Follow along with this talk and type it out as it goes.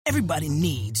Everybody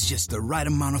needs just the right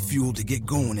amount of fuel to get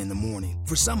going in the morning.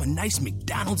 For some, a nice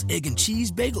McDonald's egg and cheese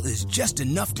bagel is just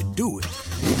enough to do it.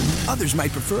 Others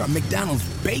might prefer a McDonald's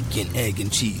bacon, egg,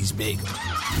 and cheese bagel.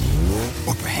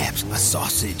 Or perhaps a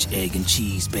sausage, egg, and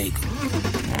cheese bagel.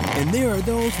 And there are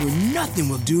those where nothing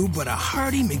will do but a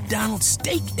hearty McDonald's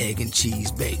steak, egg, and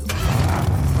cheese bagel.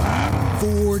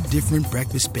 4 different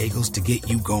breakfast bagels to get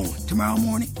you going. Tomorrow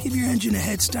morning, give your engine a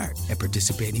head start at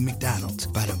participating McDonald's.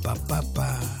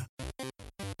 Ba-da-ba-ba-ba.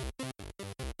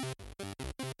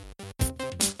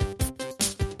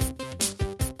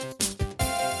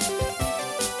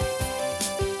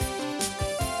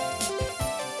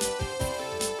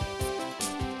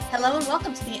 Hello and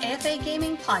welcome to the AFA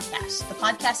Gaming Podcast, the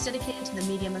podcast dedicated to the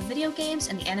medium of video games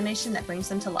and the animation that brings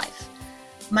them to life.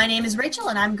 My name is Rachel,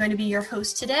 and I'm going to be your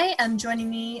host today. And joining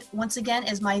me once again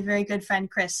is my very good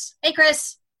friend, Chris. Hey,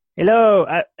 Chris. Hello.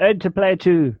 To play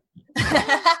too.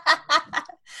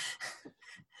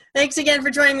 Thanks again for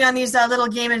joining me on these little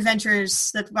game adventures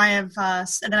that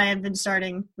I have been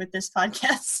starting with this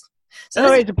podcast.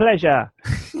 So it's a pleasure.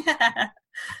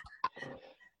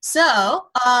 So,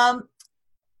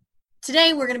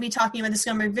 today we're going to be talking about this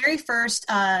very first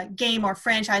game or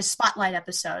franchise spotlight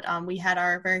episode. We had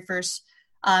our very first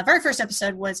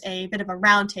episode was a bit of a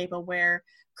roundtable where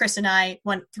Chris and I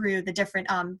went through the different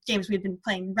games we've been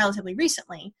playing relatively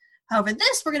recently. However,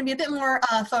 we're going to be a bit more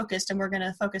focused, and we're going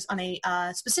to focus on a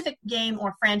specific game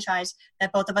or franchise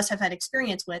that both of us have had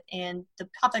experience with. And the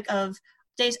topic of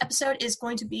today's episode is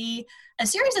going to be a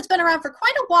series that's been around for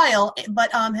quite a while,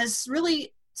 but has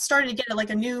really started to get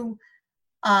a new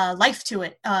life to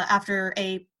it after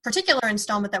a particular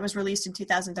installment that was released in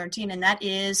 2013, and that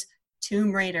is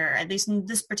Tomb Raider, at least in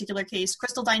this particular case,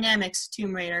 Crystal Dynamics'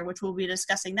 Tomb Raider, which we'll be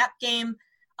discussing that game,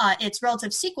 its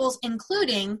relative sequels,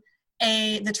 including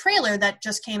the trailer that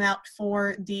just came out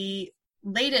for the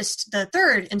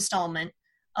third installment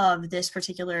of this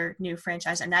particular new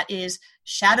franchise, and that is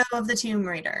Shadow of the Tomb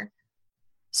Raider.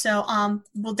 So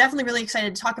we're definitely really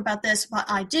excited to talk about this, but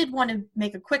I did want to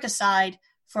make a quick aside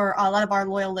for a lot of our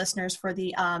loyal listeners for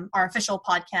the our official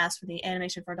podcast for the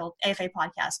Animation for Adult AFA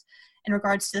podcast, in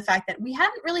regards to the fact that we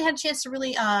haven't really had a chance to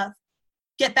really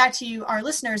get back to you, our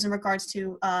listeners, in regards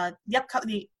to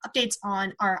the updates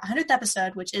on our 100th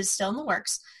episode, which is still in the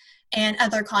works, and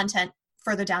other content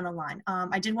further down the line.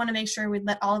 I did want to make sure we'd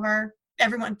let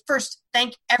everyone first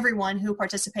thank everyone who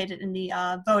participated in the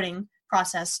voting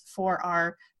process for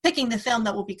our picking the film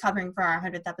that we'll be covering for our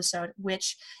 100th episode,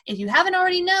 which, if you haven't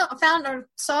already found or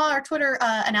saw our Twitter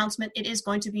announcement, it is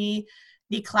going to be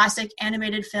the classic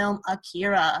animated film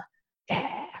Akira,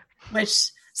 which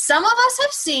some of us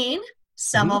have seen,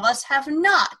 some of us have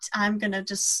not. I'm going to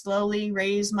just slowly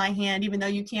raise my hand, even though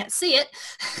you can't see it.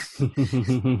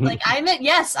 I admit,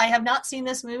 yes, I have not seen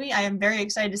this movie. I am very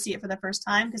excited to see it for the first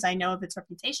time because I know of its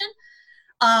reputation.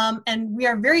 And we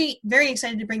are very, very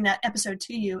excited to bring that episode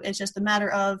to you. It's just a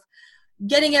matter of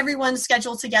getting everyone's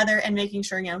schedule together and making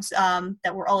sure,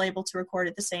 that we're all able to record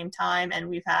at the same time. And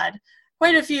we've had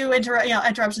quite a few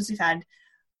interruptions. We've had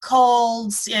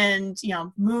colds and,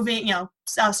 moving,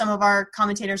 some of our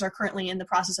commentators are currently in the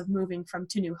process of moving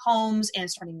to new homes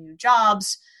and starting new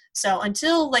jobs. So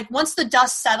until, once the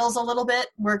dust settles a little bit,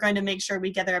 we're going to make sure we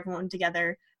gather everyone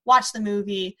together, watch the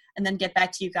movie, and then get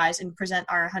back to you guys and present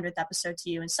our 100th episode to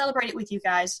you and celebrate it with you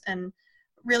guys. And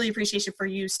really appreciate you for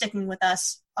you sticking with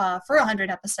us for 100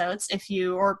 episodes. Even if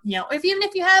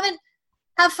you haven't,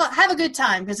 have a good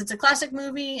time, because it's a classic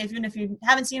movie. Even if you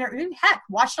haven't seen it, heck,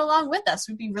 watch it along with us.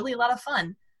 It would be really a lot of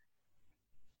fun.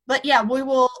 But yeah, we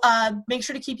will make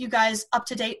sure to keep you guys up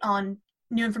to date on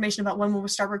new information about when we'll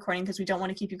start recording, because we don't want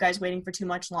to keep you guys waiting for too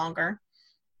much longer.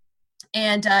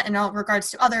 And in all regards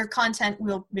to other content,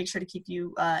 we'll make sure to keep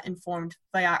you informed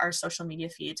via our social media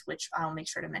feeds, which I'll make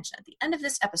sure to mention at the end of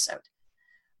this episode.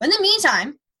 But in the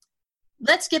meantime,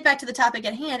 let's get back to the topic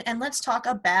at hand, and let's talk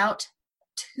about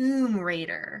Tomb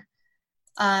Raider.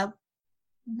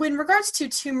 In regards to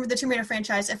the Tomb Raider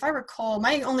franchise, if I recall,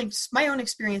 my own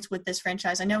experience with this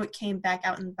franchise, I know it came back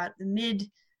out in about the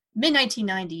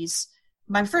mid-1990s.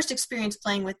 My first experience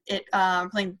playing with it,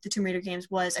 playing the Tomb Raider games,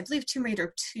 was, I believe, Tomb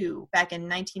Raider 2 back in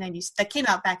 1990. That came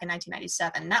out back in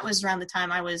 1997. That was around the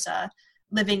time I was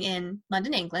living in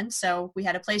London, England. So we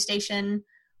had a PlayStation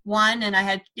 1, and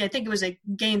I think it was a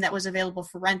game that was available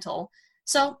for rental.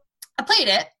 So I played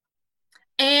it,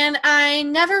 and I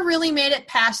never really made it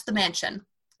past the mansion.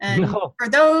 And for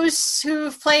those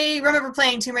who remember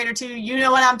playing Tomb Raider 2, you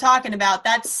know what I'm talking about.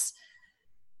 That's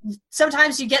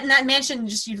sometimes you get in that mansion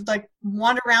and you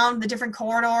wander around the different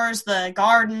corridors, the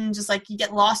garden, you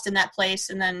get lost in that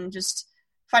place, and then just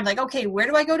find okay, where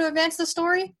do I go to advance the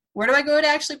story? where do I go to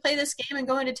actually play this game and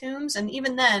go into tombs? And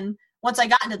even then, once I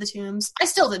got into the tombs, I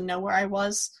still didn't know where I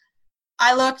was.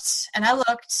 I looked and I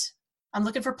looked. I'm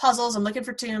looking for puzzles. I'm looking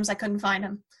for tombs. I couldn't find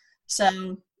them.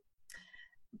 So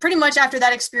pretty much after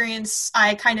that experience,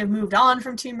 I kind of moved on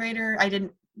from Tomb Raider. It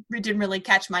didn't really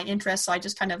catch my interest, so I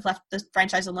just kind of left the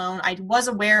franchise alone. I was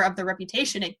aware of the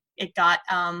reputation it got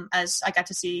as I got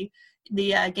to see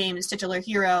the game's titular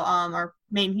hero, or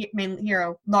main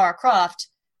hero, Lara Croft,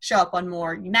 show up on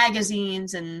more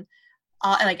magazines, and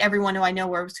like everyone who I know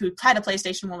who had a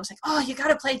PlayStation 1 was like, oh, you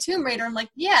gotta play Tomb Raider. I'm like,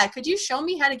 yeah, could you show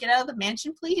me how to get out of the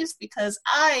mansion, please? Because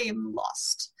I'm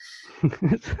lost.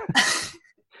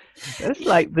 That's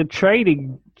like the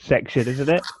training section, isn't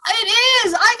it? It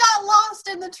is! I got lost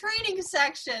in the training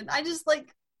section. I just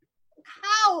like,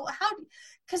 how,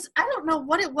 because I don't know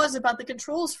what it was about the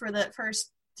controls for the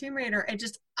first Tomb Raider.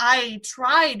 I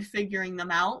tried figuring them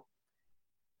out,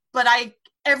 but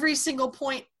every single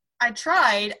point I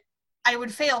tried, I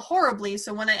would fail horribly.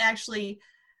 So when I actually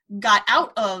got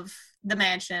out of the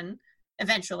mansion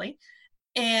eventually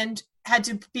and had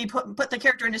to be put the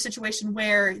character in a situation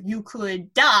where you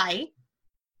could die,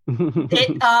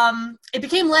 it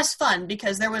became less fun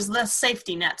because there was less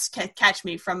safety nets catch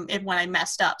me from it when I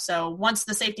messed up. So once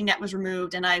the safety net was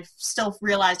removed, and I still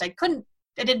realized I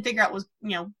didn't figure out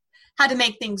how to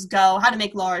make things go, how to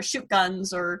make Lara shoot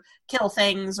guns or kill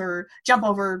things or jump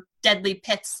over deadly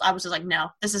pits. I was just like, no,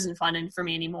 this isn't fun for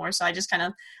me anymore. So I just kind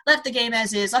of left the game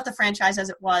as is, left the franchise as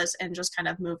it was, and just kind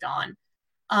of moved on.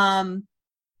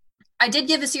 I did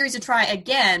give the series a try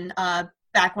again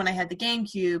back when I had the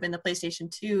GameCube and the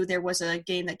PlayStation 2. There was a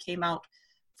game that came out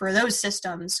for those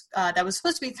systems that was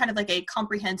supposed to be kind of like a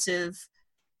comprehensive,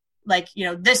 like,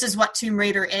 this is what Tomb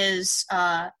Raider is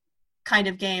kind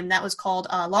of game. That was called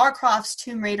Lara Croft's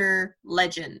Tomb Raider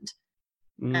Legend.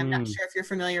 I'm not sure if you're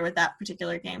familiar with that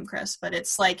particular game, Chris, but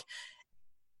it's like,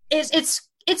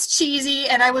 it's cheesy,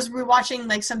 and I was rewatching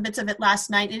like some bits of it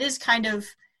last night. It is kind of,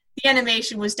 the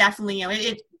animation was definitely,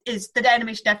 the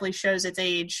animation definitely shows its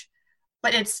age,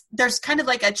 but there's kind of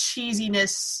like a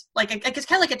cheesiness, it's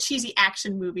kind of like a cheesy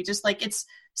action movie, just like it's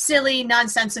silly,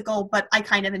 nonsensical, but I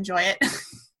kind of enjoy it.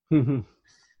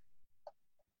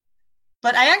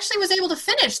 But I actually was able to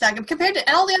finish that compared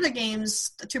to all the other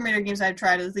games, the Tomb Raider games I've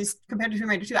tried, at least compared to Tomb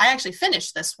Raider 2. I actually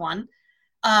finished this one.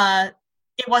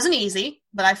 It wasn't easy,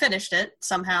 but I finished it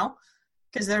somehow,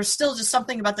 because there's still just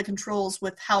something about the controls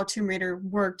with how Tomb Raider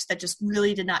worked that just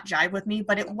really did not jive with me.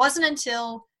 But it wasn't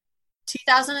until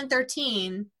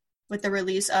 2013, with the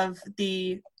release of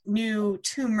the new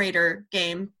Tomb Raider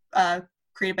game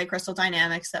created by Crystal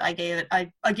Dynamics, that I gave it,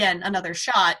 again, another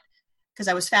shot, because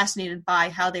I was fascinated by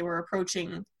how they were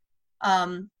approaching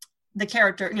the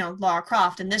character, Lara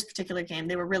Croft in this particular game.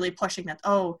 They were really pushing that,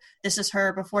 this is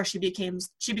her before she becomes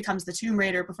the Tomb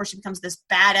Raider, before she becomes this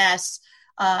badass,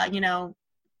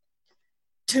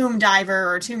 tomb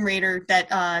diver or Tomb Raider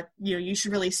that, you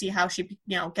should really see how she,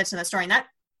 gets in that story. And that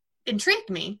intrigued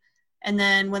me. And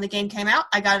then when the game came out,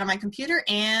 I got it on my computer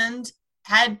and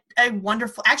had a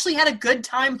good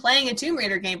time playing a Tomb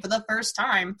Raider game for the first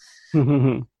time.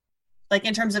 Like,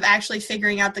 in terms of actually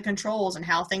figuring out the controls and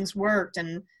how things worked,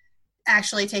 and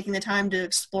actually taking the time to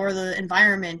explore the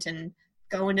environment and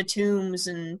go into tombs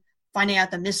and finding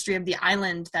out the mystery of the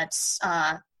island that's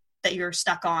that you're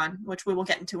stuck on, which we will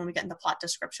get into when we get into the plot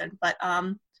description. But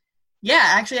I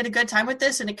actually had a good time with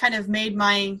this, and it kind of made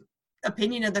my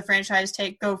opinion of the franchise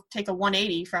take a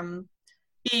 180 from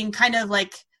being kind of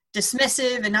like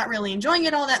dismissive and not really enjoying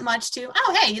it all that much to,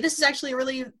 oh, hey, this is actually a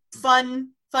really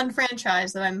fun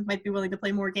franchise that I might be willing to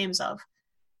play more games of.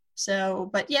 So,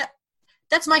 but yeah,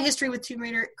 that's my history with Tomb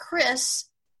Raider. Chris,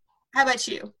 how about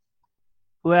you?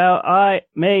 Well,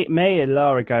 me and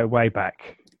Lara go way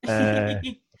back.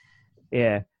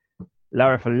 Yeah,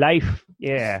 Lara for life.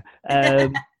 Yeah. I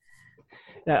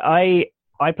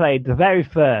played the very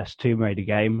first Tomb Raider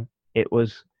game. It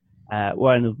was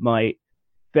one of my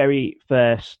very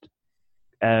first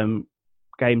games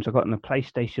I got on the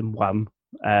PlayStation 1.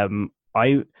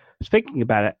 I was thinking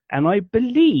about it, and I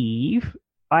believe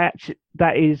I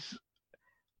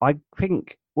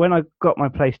think when I got my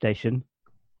PlayStation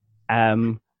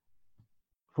for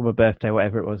my birthday,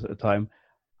 whatever it was at the time,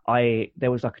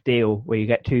 there was like a deal where you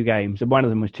get two games, and one of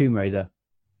them was Tomb Raider.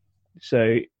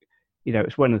 So,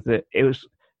 it's it was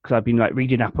because I'd been like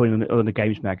reading up on the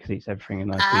games magazines, everything,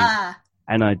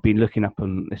 and I'd been looking up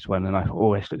on this one, and I thought,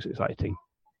 oh, this looks exciting.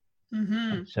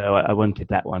 Mm-hmm. So I wanted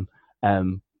that one.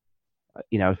 I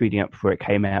was reading up before it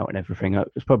came out and everything. It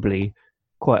was probably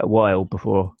quite a while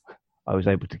before I was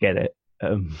able to get it.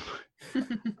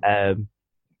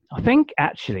 I think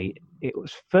actually it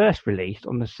was first released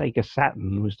on the Sega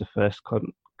Saturn. Was the first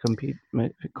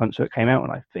console it came out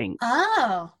on, I think.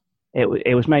 Oh.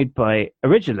 It was made by,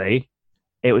 originally,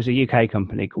 it was a UK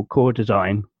company called Core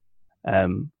Design,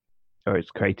 or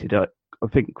it's created, I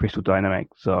think Crystal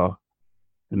Dynamics are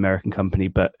an American company,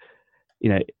 but,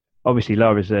 obviously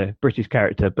Lara's a British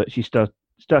character, but she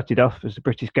started off as a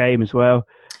British game as well.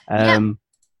 And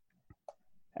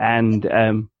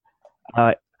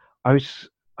I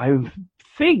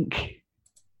think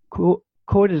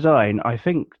Core Design, I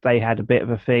think they had a bit of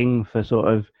a thing for sort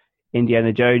of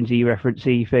Indiana Jones-y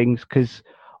referencey things, because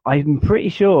I'm pretty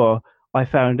sure I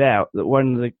found out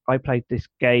that I played this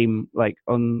game like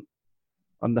on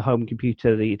the home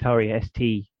computer, the Atari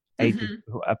ST, a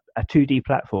 2D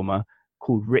platformer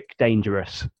called Rick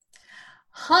Dangerous.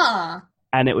 Huh.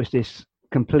 And it was this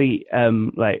complete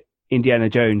like Indiana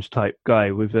Jones type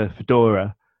guy with a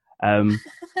fedora.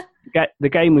 The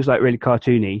game was like really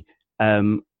cartoony,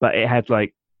 but it had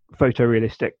like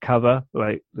photorealistic cover,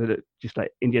 like just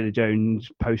like Indiana Jones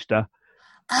poster.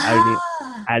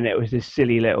 And it was this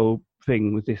silly little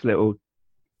thing with this little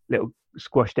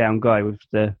squashed down guy with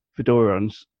the fedora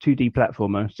on, 2D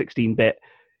platformer, 16-bit.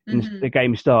 And the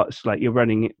game starts like you're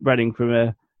running from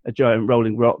a giant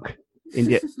rolling rock,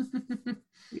 Raiders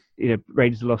of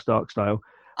the Lost Ark style.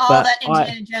 All that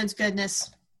Indiana Jones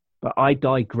goodness. But I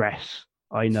digress.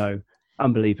 I know.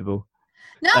 Unbelievable.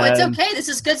 No, it's okay. This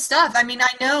is good stuff. I mean, I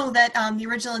know that the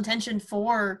original intention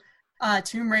for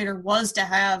Tomb Raider was to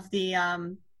have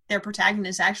their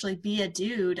protagonist actually be a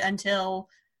dude, until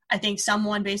I think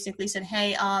someone basically said,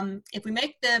 hey, if we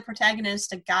make the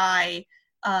protagonist a guy,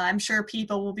 I'm sure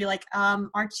people will be like,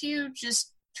 aren't you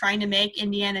just trying to make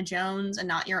Indiana Jones and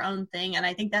not your own thing? And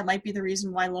I think that might be the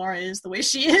reason why Lara is the way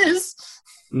she is.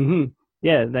 Mm-hmm.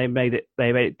 Yeah, they made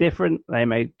it different. They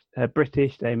made her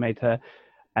British. They made her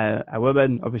a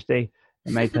woman, obviously.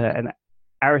 They made her an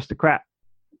aristocrat,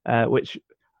 which,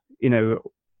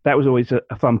 that was always a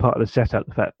fun part of the setup,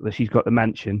 the fact that she's got the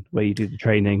mansion where you do the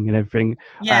training and everything.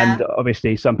 Yeah. And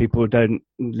obviously some people don't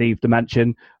leave the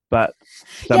mansion, but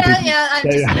some people...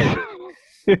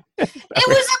 It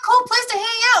was a cool place to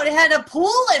hang out. It had a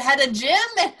pool, it had a gym,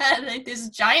 it had like this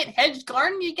giant hedge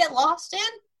garden you get lost in.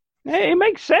 It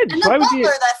makes sense. And the butler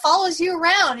that follows you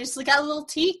around, he's got a little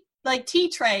tea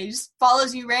trays,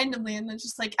 follows you randomly, and it's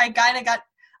just like, I kind of got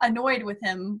annoyed with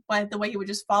him by the way he would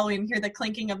just follow you and hear the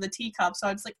clinking of the teacup. So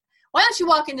I was like, why don't you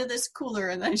walk into this cooler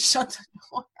and then shut the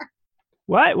door?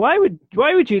 Why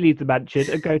would you leave the mansion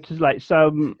and go to like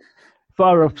some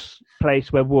far off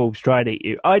place where wolves try and eat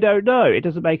you? I don't know. It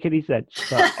doesn't make any sense.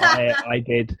 But I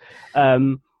did.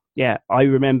 I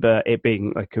remember it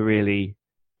being like a really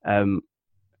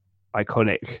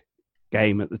iconic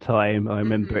game at the time. I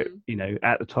remember it,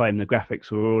 at the time the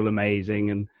graphics were all amazing,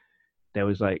 and there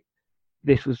was like,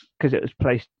 this was because it was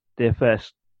placed the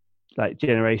first like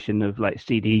generation of like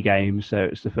CD games, so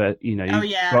it's the first,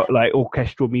 got like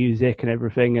orchestral music and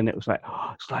everything, and it was like,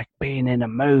 it's like being in a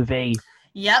movie.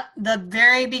 Yep, the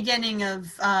very beginning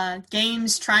of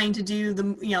games trying to do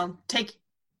take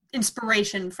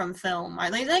inspiration from film. I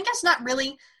guess not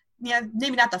really,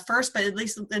 maybe not the first, but at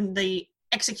least in the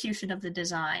execution of the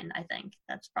design. I think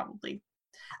that's probably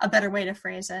a better way to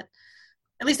phrase it.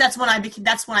 At least that's when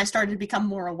I started to become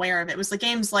more aware of it. It was the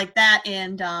games like that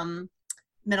and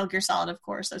Metal Gear Solid, of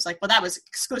course. I was like, well, that was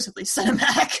exclusively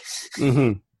cinematic.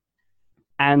 Mm-hmm.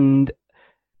 And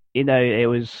it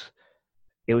was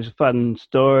a fun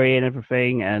story and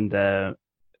everything. And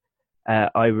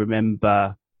I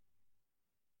remember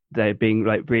there being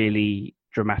like really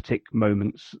dramatic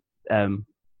moments,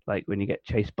 like when you get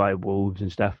chased by wolves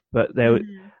and stuff. But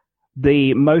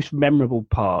the most memorable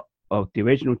part of the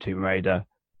original Tomb Raider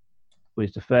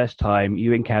was the first time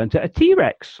you encounter a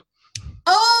T-Rex.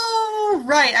 Oh,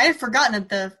 right. I had forgotten that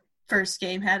the first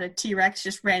game had a T-Rex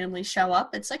just randomly show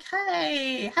up. It's like,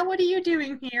 hey, what are you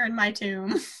doing here in my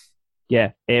tomb?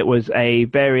 Yeah, it was a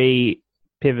very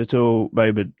pivotal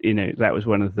moment. That was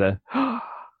one of the,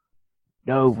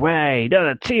 no way, not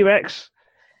a T-Rex.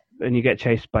 And you get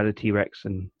chased by the T-Rex,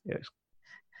 and it's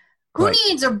Who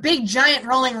needs a big, giant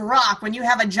rolling rock when you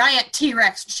have a giant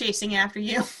T-Rex chasing after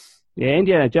you? Yeah,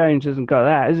 Indiana Jones hasn't got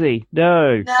that, has he?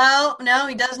 No,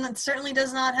 he doesn't. Certainly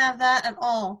does not have that at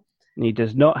all. And he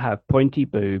does not have pointy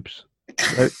boobs.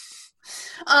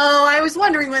 Oh, I was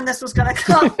wondering when this was going to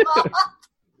come up.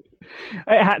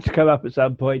 It had to come up at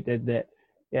some point, didn't it?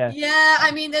 Yeah. Yeah,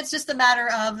 I mean, it's just a matter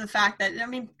of the fact that,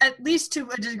 at least to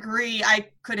a degree, I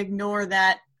could ignore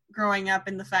that growing up,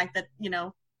 and the fact that,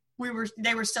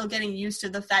 they were still getting used to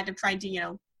the fact of trying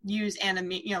to, use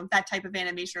that type of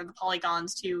animation or the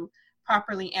polygons to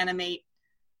properly animate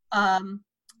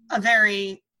a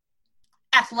very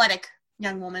athletic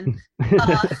young woman.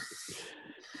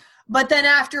 But then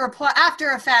after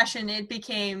a fashion, it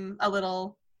became a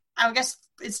little, I guess,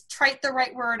 is trite the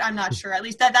right word? I'm not sure. At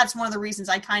least that's one of the reasons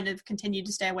I kind of continued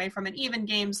to stay away from it. Even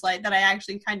games like that I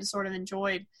actually kind of sort of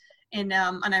enjoyed in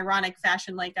an ironic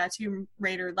fashion, like Tomb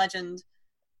Raider Legend,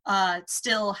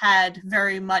 still had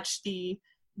very much the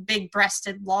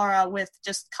big-breasted Lara with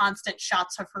just constant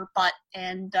shots of her butt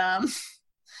and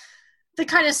the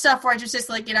kind of stuff where I just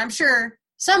like, I'm sure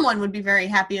someone would be very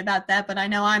happy about that, but I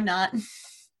know I'm not.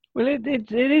 Well, it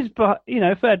is, but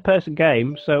third-person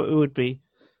game, so it would be.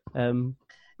 No,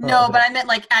 but I meant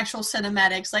like actual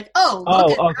cinematics. Like,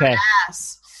 look at her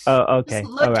ass. Oh, okay.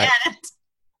 Just look at it.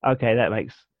 Okay, that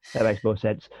makes more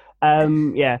sense.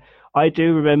 Yeah, I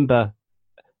do remember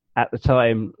at the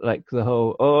time, like the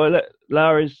whole, look,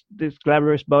 Lara's this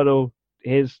glamorous model.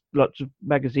 Here's lots of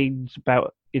magazines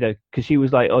about, because she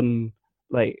was like on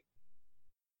like,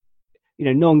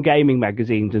 non-gaming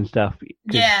magazines and stuff.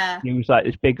 Yeah. It was like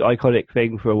this big iconic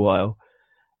thing for a while.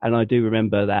 And I do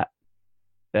remember that.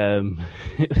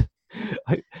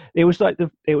 It was like the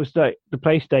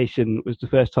PlayStation was the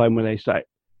first time when they started,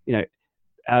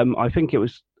 I think it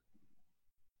was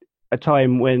a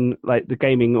time when like the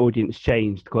gaming audience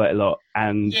changed quite a lot,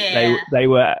 and they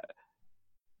were,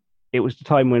 it was the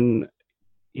time when,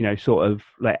 sort of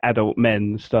like adult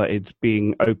men started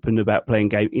being open about playing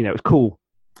games. It was cool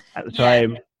at the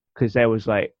time because there was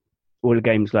like all the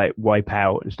games like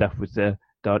Wipeout and stuff with the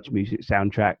dance music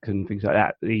soundtracks and things like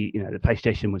that. The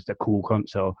PlayStation was the cool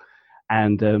console,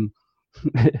 and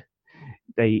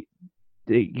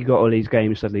you got all these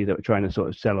games suddenly that were trying to sort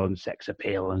of sell on sex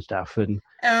appeal and stuff. And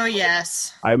oh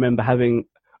yes, I remember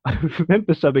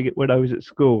something when I was at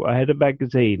school. I had a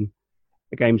magazine,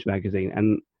 a games magazine,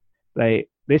 and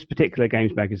this particular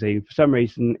games magazine, for some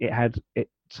reason, it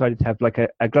decided to have like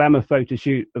a glamour photo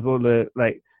shoot of all the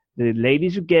like the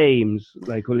ladies of games,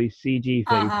 like all these CG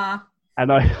things.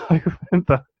 And I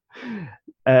remember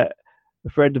a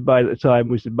friend of mine at the time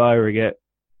was admiring it,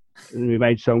 and we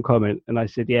made some comment, and I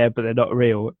said, "Yeah, but they're not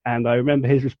real." And I remember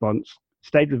his response,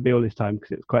 stayed with me all this time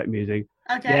because it was quite amusing.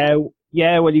 Okay.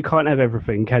 Yeah. Well, you can't have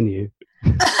everything, can you?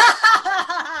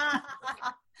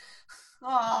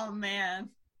 Oh man.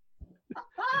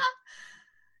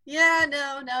 Yeah,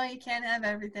 no, you can't have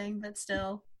everything, but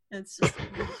still, it's just.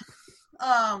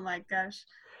 Oh my gosh.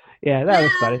 Yeah, that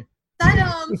was funny. That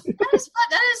is fun.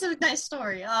 That is a nice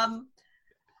story.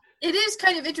 It is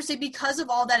kind of interesting because of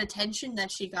all that attention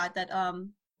that she got. That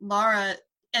Lara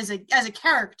as a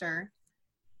character,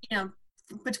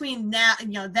 between now,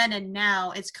 then and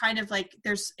now, it's kind of like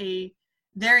there's a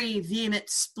very vehement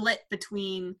split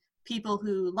between people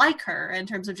who like her in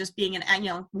terms of just being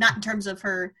not in terms of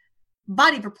her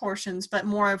body proportions, but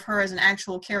more of her as an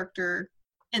actual character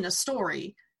in a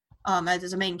story.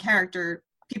 As a main character,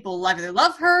 people either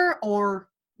love her or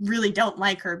really don't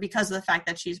like her because of the fact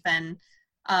that she's been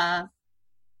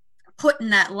put in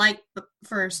that light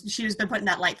she's been put in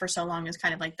that light for so long as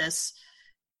kind of like this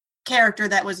character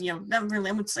that was, not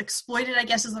really exploited, I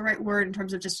guess is the right word, in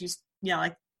terms of just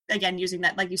like, again, using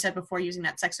that, like you said before, using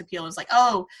that sex appeal is like,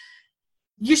 oh,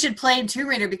 you should play in Tomb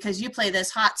Raider because you play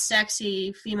this hot,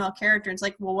 sexy female character. And it's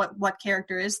like, well, what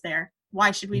character is there?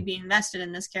 Why should we be invested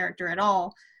in this character at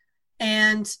all?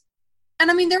 And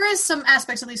I mean, there is some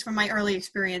aspects, at least from my early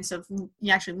experience of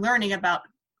actually learning about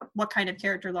what kind of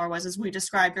character Lara was, as we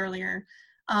described earlier.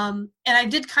 And I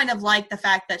did kind of like the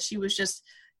fact that she was just,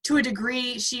 to a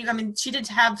degree, she did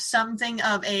have something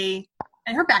of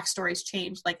and her backstory's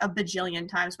changed like a bajillion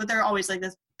times, but there are always like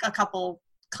a couple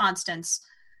constants.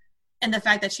 And the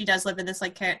fact that she does live in this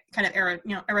like kind of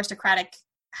aristocratic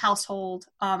household,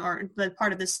 or the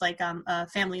part of this like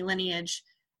family lineage.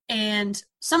 And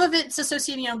some of it's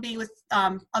associated, being with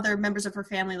other members of her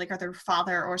family, like her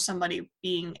father or somebody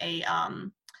being a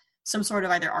some sort of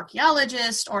either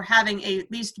archaeologist or having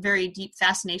at least very deep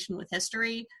fascination with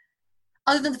history.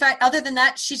 Other than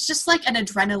that, she's just like an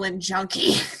adrenaline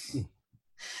junkie.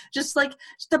 Just like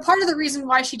the part of the reason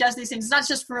why she does these things is not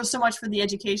just so much for the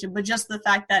education, but just the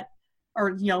fact that,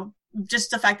 just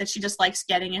the fact that she just likes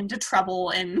getting into trouble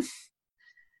and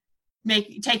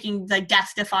taking the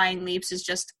death-defying leaps is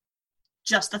just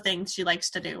the thing she likes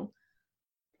to do,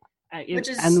 which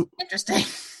is interesting.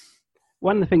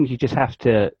 One of the things you just have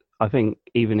to, I think,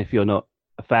 even if you're not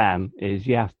a fan, is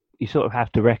you sort of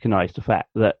have to recognise the fact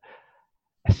that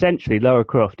essentially Lara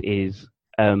Croft is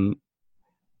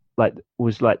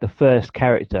was like the first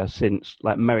character since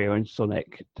like Mario and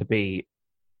Sonic to be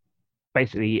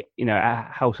basically a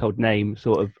household name,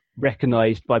 sort of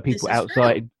recognised by people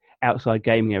outside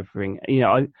gaming, everything.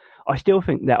 I still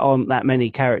think there aren't that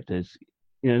many characters.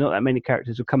 Not that many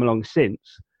characters have come along since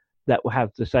that will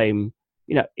have the same.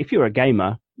 If you're a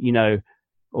gamer,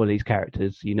 all these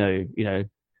characters.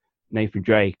 Nathan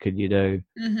Drake, and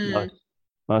Mm-hmm.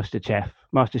 Master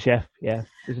Chef, yeah,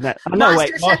 isn't that? Oh, Master no,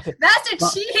 wait, Chef, Master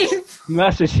Chief.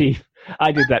 Master Chief.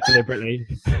 I did that deliberately.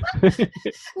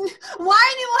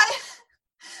 Why do I?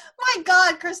 My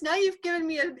God, Chris! Now you've given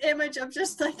me an image of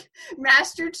just like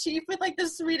Master Chief with like the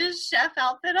Swedish chef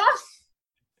outfit on.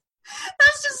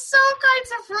 That's just so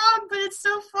kinds of wrong, but it's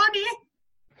so funny.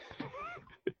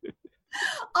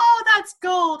 Oh, that's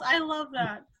gold! I love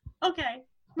that. Okay,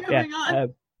 moving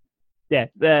on.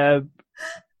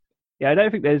 I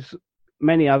don't think there's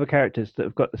many other characters that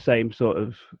have got the same sort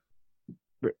of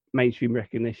mainstream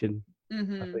recognition.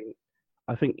 Mm-hmm.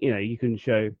 I think you can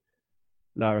show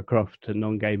Lara Croft to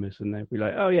non-gamers and they'll be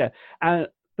like, oh yeah, and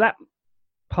that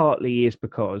partly is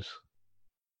because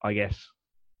I guess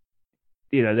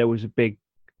there was a big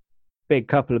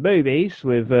couple of movies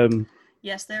with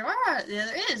Yes, there are.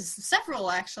 There is several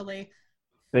actually.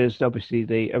 There's obviously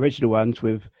the original ones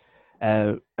with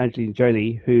Angelina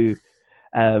Jolie who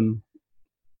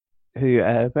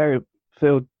very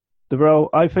filled the role.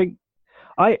 I think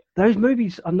those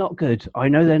movies are not good. I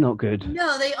know they're not good.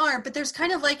 No, they aren't, but there's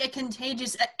kind of like a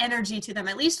contagious energy to them,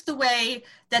 at least the way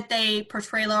that they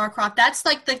portray Lara Croft. That's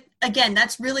like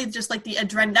that's really just like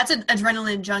that's an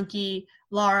adrenaline junkie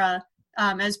Lara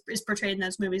as is portrayed in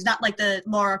those movies, not like the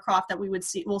Lara Croft that we'll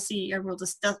see or we'll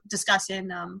discuss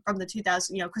in from the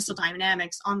 2000, Crystal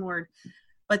Dynamics onward.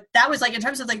 But that was like, in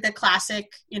terms of like the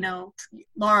classic,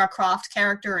 Lara Croft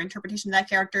character or interpretation of that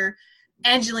character,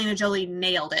 Angelina Jolie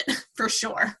nailed it for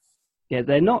sure. Yeah,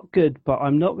 they're not good, but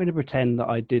I'm not going to pretend that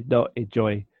I did not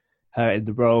enjoy her in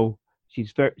the role.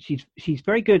 She's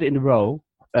very good in the role,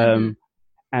 and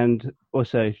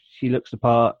also she looks the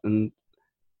part, and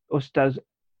also does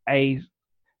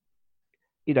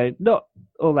not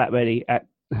all that many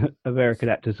American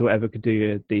actors or whatever could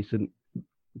do a decent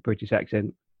British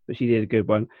accent, but she did a good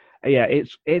one. Yeah,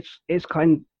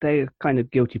 they're kind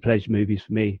of guilty pleasure movies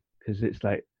for me because it's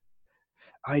like,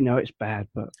 I know it's bad,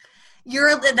 but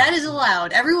that is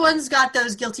allowed. Everyone's got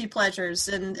those guilty pleasures,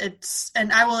 and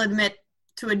I will admit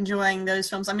to enjoying those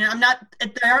films. I mean,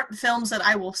 there aren't films that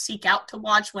I will seek out to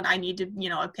watch when I need to,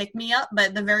 a pick me up. But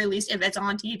at the very least, if it's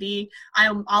on TV,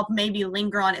 I'll maybe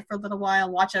linger on it for a little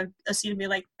while, watch a scene, and be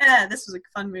like, this was a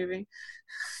fun movie.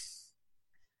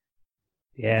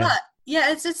 Yeah, but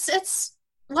yeah, it's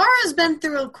Lara's been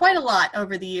through quite a lot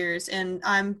over the years, and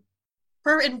and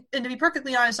to be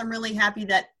perfectly honest, I'm really happy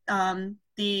that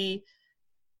the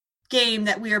game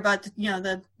that we are about to,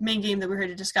 the main game that we're here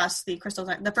to discuss, the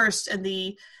first and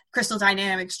the Crystal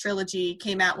Dynamics trilogy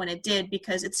came out when it did,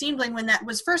 because it seemed like when that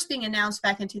was first being announced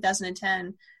back in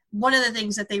 2010, one of the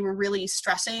things that they were really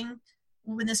stressing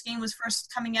when this game was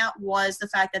first coming out was the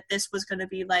fact that this was going to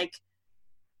be like,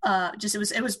 it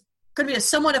was going to be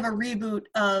somewhat of a reboot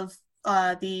of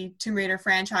the Tomb Raider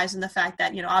franchise, and the fact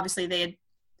that, obviously they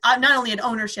had not only had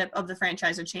ownership of the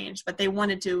franchise had changed, but they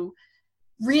wanted to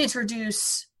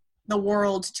reintroduce the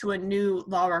world to a new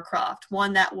Lara Croft,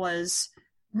 one that was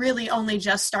really only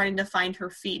just starting to find her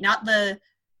feet, not the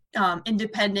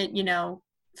independent,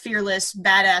 fearless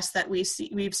badass that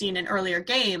we've seen in earlier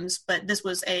games, but this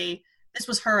was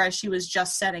her as she was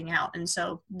just setting out. And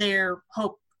so their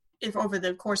hope, if over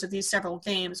the course of these several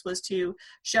games, was to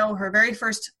show her very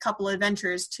first couple of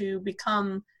adventures to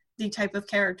become the type of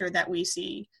character that we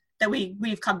see, that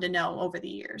we've come to know over the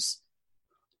years.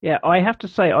 Yeah, I have to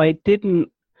say, I didn't,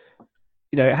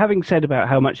 having said about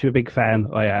how much of a big fan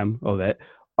I am of it,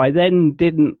 I don't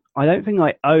think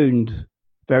I owned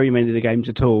very many of the games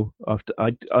at all. After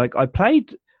I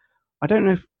played, I don't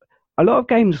know, a lot of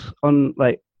games on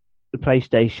like the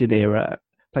PlayStation era,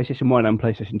 PlayStation 1 and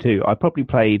PlayStation 2, I probably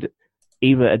played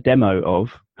either a demo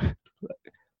of,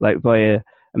 like via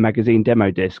a magazine demo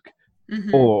disc,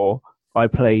 or I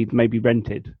played maybe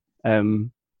rented.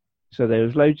 So there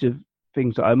was loads of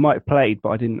things that I might have played, but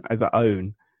I didn't ever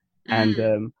own.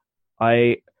 And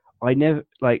I never,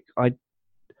 like, I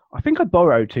think I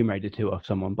borrowed Tomb Raider 2 off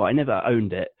someone, but I never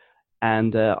owned it.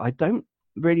 And I don't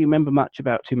really remember much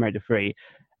about Tomb Raider 3.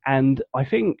 And I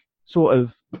think sort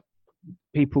of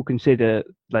people consider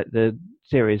like the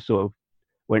series sort of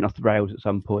went off the rails at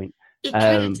some point. It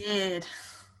kind of did.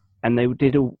 And they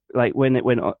did all, like, when it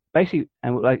went on, basically,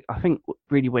 and like, I think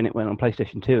really when it went on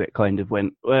PlayStation 2, it kind of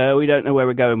went, well, we don't know where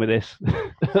we're going with this.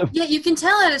 Yeah, you can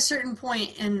tell at a certain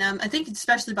point, and I think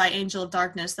especially by Angel of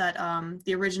Darkness, that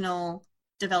the original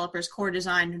developers, Core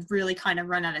Design, had really kind of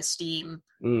run out of steam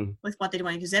with what they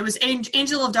wanted, because it was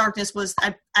Angel of Darkness was,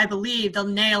 I believe, the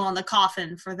nail on the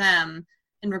coffin for them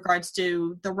in regards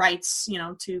to the rights,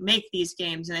 to make these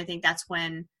games. And I think that's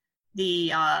when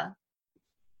the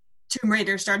Tomb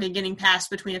Raider started getting passed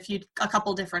between a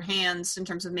couple different hands in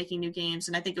terms of making new games.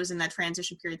 And I think it was in that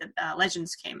transition period that Legend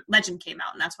came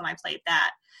out, and that's when I played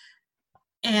that.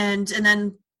 And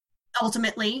then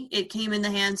ultimately it came in the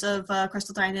hands of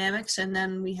Crystal Dynamics, and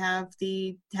then we had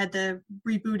the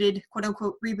rebooted, quote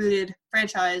unquote rebooted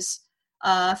franchise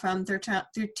from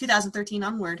 2013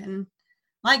 onward. And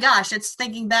my gosh, it's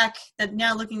thinking back that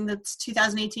now looking that's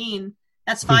 2018,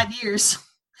 that's 5 years.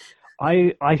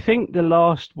 I think the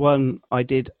last one I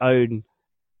did own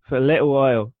for a little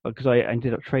while, because I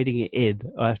ended up trading it in,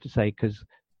 I have to say, because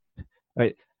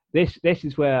this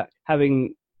is where,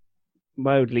 having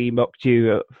mildly mocked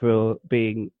you for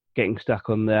getting stuck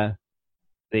on the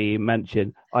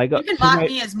mansion, you can mock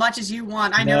me as much as you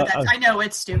want. I know I know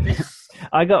it's stupid.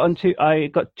 I got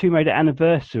Tomb Raider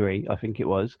Anniversary, I think it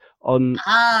was, on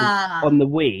the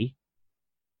Wii.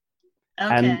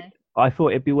 Okay. And I thought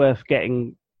it'd be worth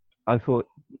getting. I thought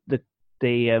the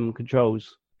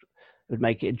controls would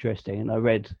make it interesting, and I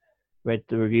read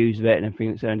the reviews of it and everything.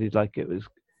 It sounded like it was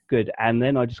good, and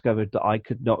then I discovered that I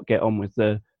could not get on with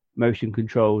the motion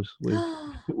controls with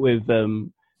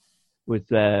Tomb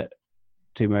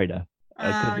Raider.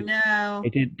 Oh no!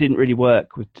 It didn't really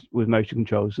work with motion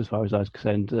controls as far as I was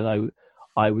concerned, and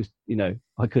I was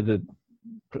I couldn't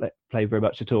play very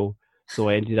much at all, so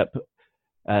I ended up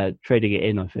trading it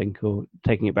in, I think, or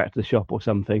taking it back to the shop or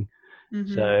something.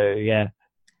 Mm-hmm. So yeah,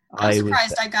 I'm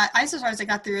surprised I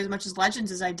got through as much as Legends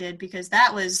as I did, because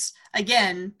that was,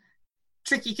 again,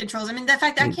 tricky controls. I mean, the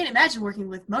fact that I can't imagine working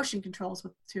with motion controls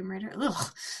with Tomb Raider.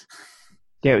 Ugh.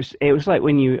 Yeah, it was like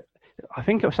when I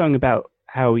think it was something about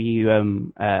how you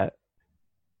I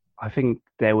think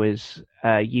there was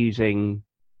using,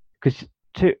 because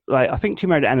I think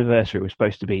Tomb Raider Anniversary was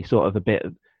supposed to be sort of a bit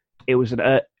of, it was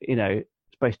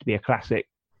supposed to be a classic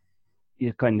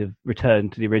kind of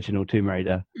return to the original Tomb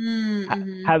Raider.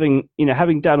 Mm-hmm.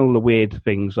 Having done all the weird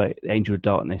things like Angel of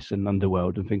Darkness and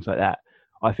Underworld and things like that,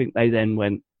 I think they then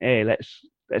went, hey,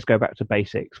 let's go back to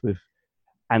basics with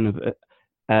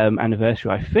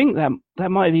Anniversary. I think that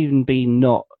might have even been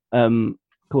not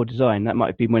Core Design. That might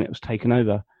have been when it was taken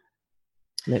over.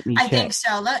 Let me check. I think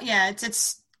so. Yeah,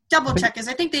 it's double check, because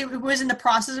I think it was in the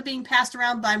process of being passed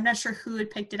around, but I'm not sure who had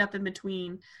picked it up in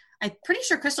between. I'm pretty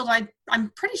sure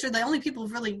I'm pretty sure the only people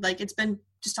really, it's been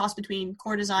just tossed between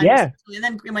Core Design and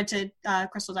then it went to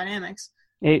Crystal Dynamics.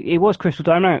 It was Crystal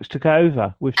Dynamics took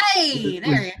over with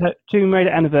Tomb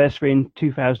Raider Anniversary in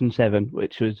 2007,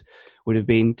 which would have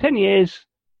been 10 years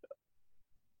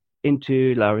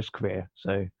into Lara's career.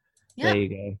 So there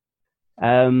you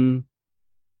go.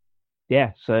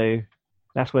 So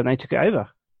that's when they took it over,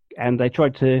 and they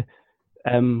tried to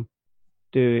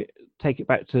take it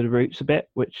back to the roots a bit,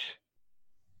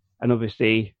 and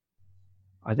obviously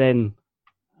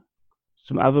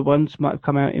some other ones might have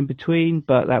come out in between,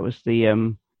 but that was they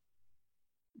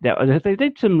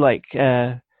did some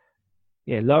Lara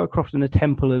Croft and the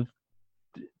Temple of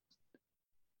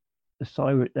the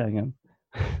Siren. Hang on.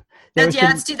 That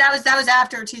was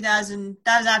after 2000.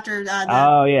 That was after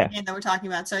the game that we're talking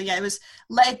about. So yeah, it was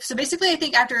basically I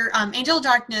think after Angel of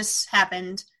Darkness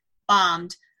happened,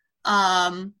 bombed.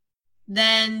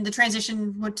 Then the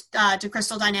transition to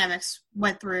Crystal Dynamics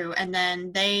went through, and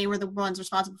then they were the ones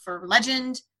responsible for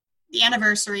Legend, the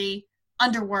Anniversary,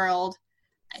 Underworld.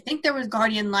 I think there was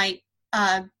Guardian Light.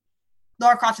 Lara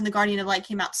Croft and the Guardian of Light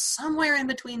came out somewhere in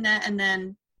between that, and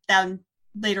then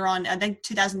later on, I think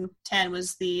 2010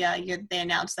 was the year they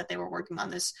announced that they were working on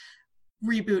this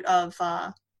reboot of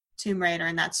Tomb Raider,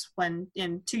 and that's when,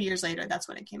 2 years later, that's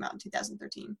when it came out in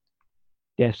 2013.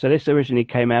 Yeah, so this originally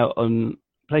came out on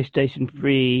PlayStation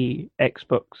 3,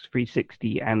 Xbox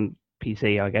 360, and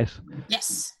PC, I guess.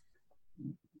 Yes.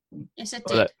 Yes, it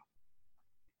did.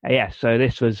 So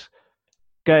this was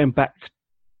going back.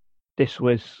 I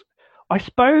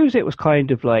suppose it was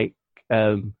kind of like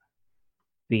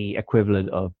the equivalent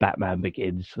of Batman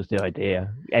Begins was the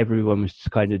idea. Everyone was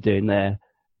just kind of doing their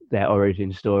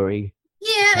origin story.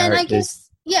 Yeah, and I guess,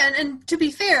 and to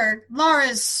be fair,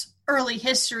 Lara's early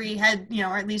history had,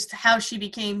 or at least how she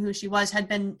became who she was, had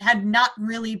not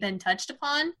really been touched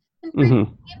upon in previous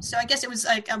games. So I guess it was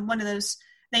like one of those,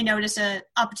 they noticed an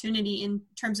opportunity in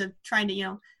terms of trying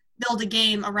to, build a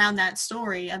game around that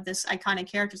story of this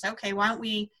iconic character. So, okay, why don't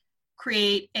we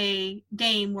create a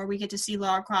game where we get to see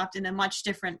Lara Croft in a much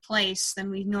different place than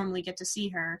we normally get to see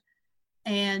her.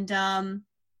 And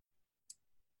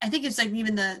I think it's like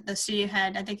even the studio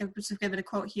head, I think I'll just give it a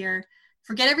quote here.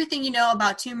 "Forget everything you know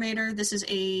about Tomb Raider. This is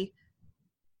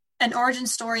an origin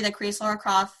story that creates Lara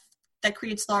Croft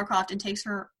and takes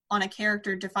her on a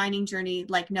character-defining journey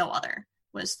like no other."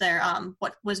 Was their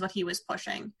what he was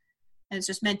pushing, and it's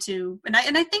just meant to. And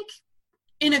I think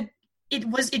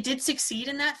it did succeed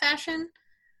in that fashion.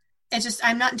 It's just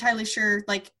I'm not entirely sure,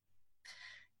 like,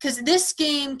 because this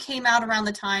game came out around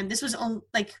the time. This was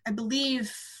like, I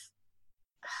believe.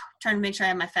 I'm trying to make sure I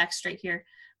have my facts straight here,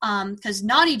 because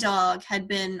Naughty Dog had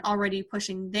been already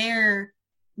pushing their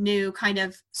new kind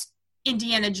of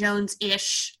Indiana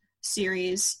Jones-ish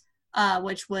series,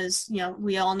 which was,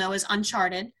 we all know as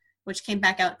Uncharted, which came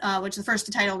back out, which the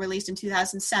first title released in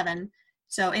 2007.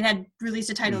 So it had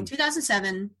released a title in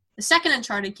 2007. The second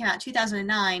Uncharted came out in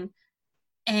 2009,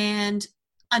 and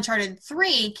Uncharted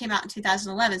 3 came out in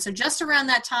 2011. So just around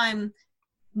that time,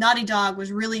 Naughty Dog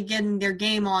was really getting their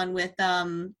game on with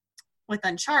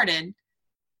Uncharted.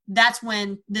 That's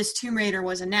when this Tomb Raider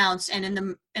was announced,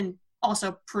 and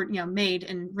also made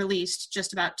and released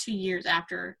just about 2 years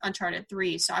after Uncharted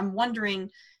 3. So I'm wondering,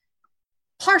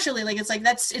 partially, like,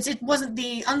 it wasn't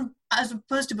as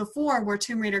opposed to before, where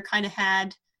Tomb Raider kind of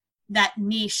had that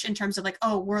niche in terms of like,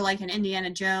 oh, we're like an Indiana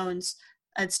Jones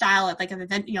style, like an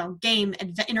event,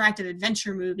 interactive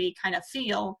adventure movie kind of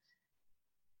feel.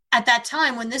 At that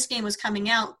time, when this game was coming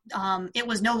out, it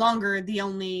was no longer the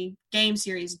only game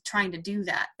series trying to do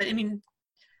that. But I mean,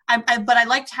 I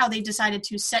liked how they decided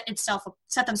to set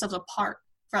themselves apart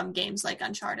from games like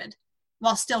Uncharted,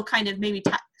 while still kind of maybe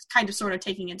sort of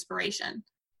taking inspiration.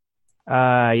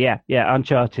 Yeah.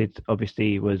 Uncharted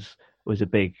obviously was a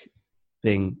big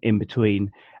thing in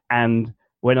between, and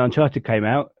when Uncharted came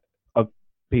out,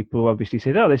 people obviously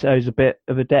said, "Oh, this owes a bit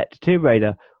of a debt to Tomb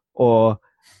Raider," or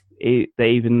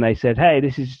they said, "Hey,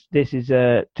 this is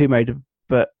Tomb Raider,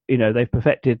 but they've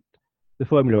perfected the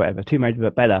formula, or whatever. Tomb Raider,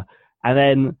 but better." And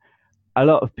then a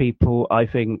lot of people, I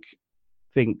think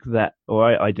that, or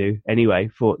I do anyway,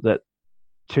 thought that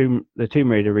the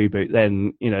Tomb Raider reboot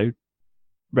then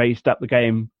raised up the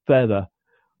game further.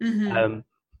 Mm-hmm.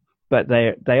 But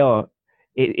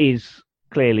it is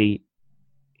clearly,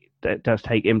 that does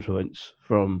take influence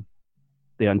from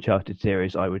the Uncharted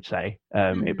series, I would say.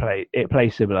 Mm-hmm. It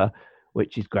plays similar,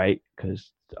 which is great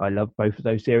because I love both of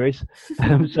those series.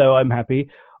 So I'm happy.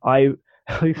 I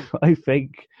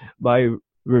think my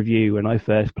review when I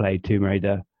first played Tomb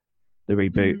Raider, the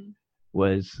reboot,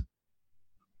 was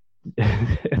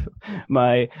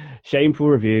my shameful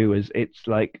review was, it's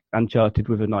like Uncharted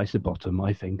with a nicer bottom,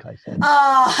 I think I said.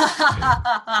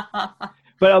 Oh.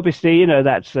 But obviously,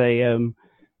 that's a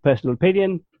personal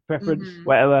opinion, preference,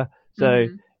 whatever. So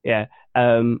yeah.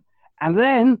 And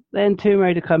then Tomb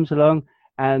Raider comes along,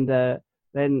 and then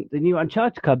the new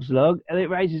Uncharted comes along, and it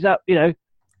raises up,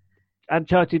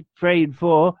 Uncharted 3 and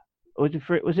 4.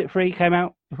 Was it 3 came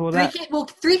out before that?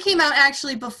 3 came out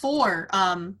actually before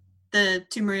the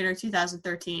Tomb Raider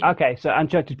 2013. Okay, so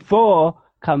Uncharted 4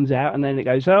 comes out, and then it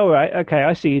goes, "Oh, right, okay,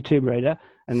 I see you, Tomb Raider."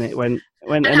 And it went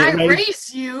and I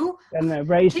raise you. And it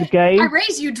raised the game. I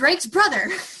raise you, Drake's brother.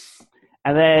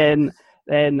 And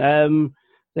then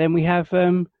we have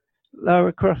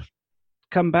Lara Croft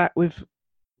come back with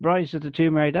Rise of the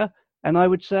Tomb Raider, and I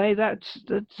would say that's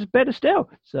better still.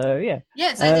 So yeah.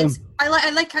 Yes, I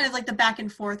like kind of like the back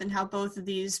and forth, and how both of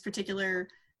these particular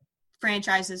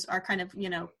franchises are kind of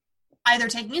either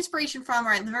taking inspiration from,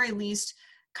 or at the very least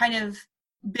kind of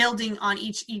building on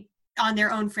each on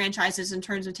their own franchises in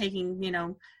terms of taking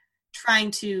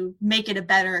trying to make it a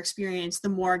better experience the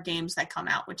more games that come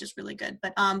out, which is really good.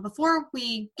 But before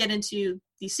we get into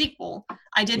the sequel,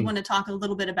 I did want to talk a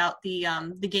little bit about the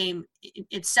game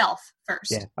itself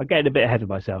first. Yeah, I'm getting a bit ahead of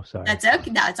myself, sorry. That's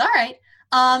okay. No, it's all right.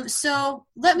 So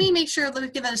let me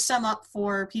give it a sum up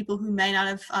for people who may not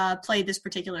have played this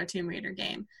particular Tomb Raider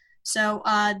game. So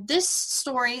this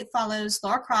story follows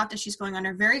Lara Croft as she's going on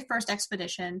her very first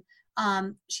expedition.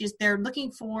 They're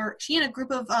looking for, she and a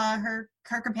group of her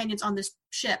companions on this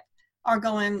ship are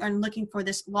going and looking for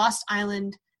this lost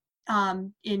island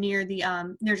near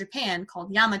Japan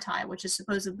called Yamatai, which is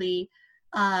supposedly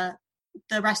the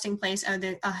resting place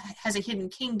has a hidden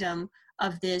kingdom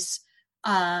of this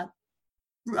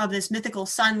mythical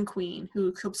sun queen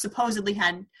who supposedly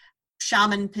had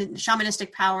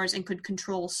shamanistic powers and could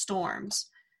control storms.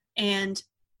 And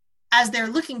as they're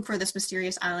looking for this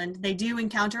mysterious island, they do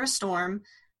encounter a storm,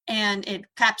 and it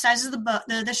capsizes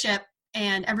the ship,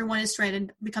 and everyone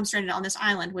becomes stranded on this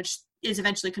island, which is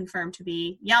eventually confirmed to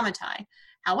be Yamatai.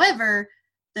 However,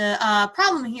 the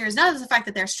problem here is not the fact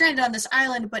that they're stranded on this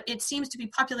island, but it seems to be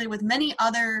populated with many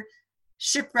other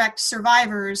shipwrecked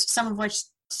survivors, some of which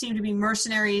seem to be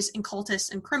mercenaries and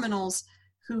cultists and criminals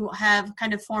who have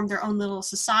kind of formed their own little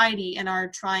society and are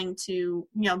trying to,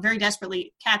 very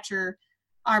desperately capture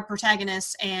our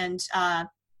protagonists and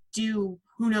do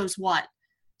who knows what.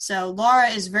 So Laura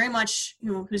is very much,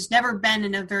 who's never been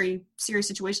in a very serious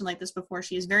situation like this before.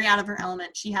 She is very out of her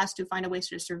element. She has to find a way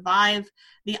to survive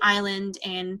the island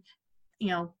and,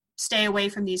 stay away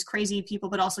from these crazy people,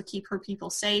 but also keep her people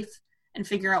safe and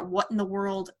figure out what in the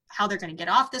world, how they're going to get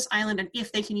off this island, and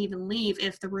if they can even leave,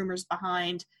 if the rumors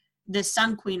behind this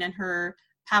Sun Queen and her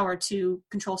power to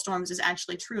control storms is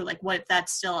actually true. Like, what if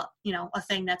that's still, a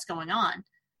thing that's going on?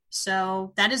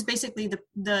 So that is basically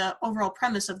the overall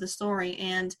premise of the story.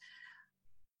 And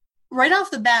right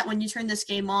off the bat, when you turn this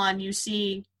game on, you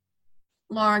see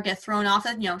Laura get thrown off.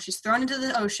 She's thrown into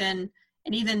the ocean,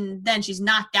 and even then she's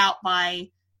knocked out by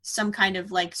some kind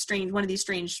of one of these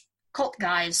strange cult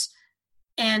guys.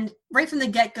 And right from the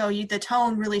get-go, the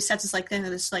tone really sets us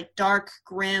this dark,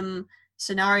 grim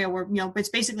scenario where, it's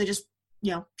basically just,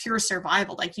 pure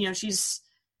survival. She's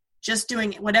just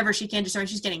doing whatever she can to survive.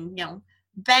 She's getting,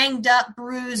 banged up,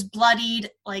 bruised, bloodied.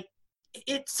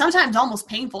 It's sometimes almost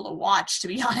painful to watch, to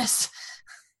be honest.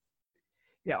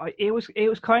 Yeah, it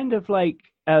was kind of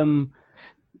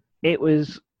it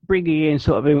was bringing in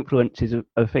sort of influences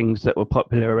of things that were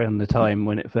popular around the time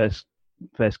when it first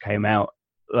came out.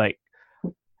 Like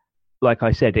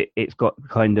I said, it's got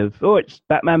kind of, it's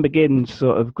Batman Begins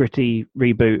sort of gritty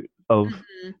reboot of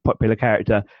popular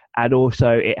character, and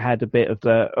also it had a bit of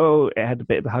the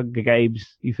Hunger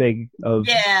Games thing of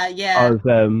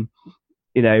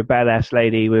badass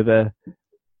lady with a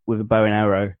bow and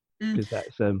arrow. Because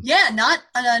that's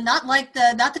not like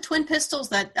the twin pistols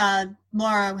that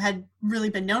Laura had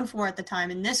really been known for at the time.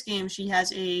 In this game, she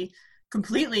has a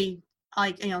completely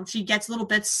she gets little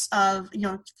bits of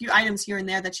a few items here and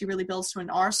there that she really builds to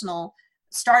an arsenal,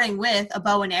 starting with a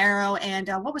bow and arrow and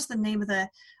what was the name of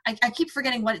I keep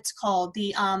forgetting what it's called,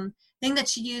 the thing that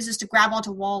she uses to grab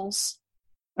onto walls.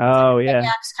 Oh yeah,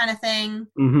 axe kind of thing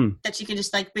that she can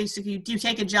just basically you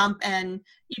take a jump, and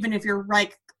even if you're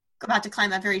about to climb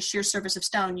that very sheer surface of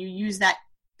stone, you use that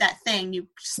thing, you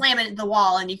slam it into the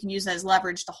wall, and you can use that as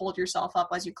leverage to hold yourself up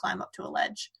as you climb up to a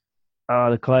ledge. Oh,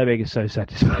 the climbing is so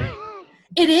satisfying.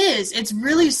 It is. It's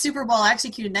really super well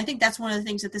executed, and I think that's one of the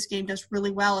things that this game does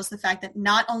really well, is the fact that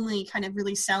not only kind of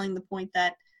really selling the point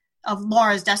that of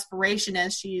Laura's desperation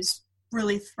as she's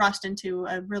really thrust into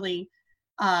a really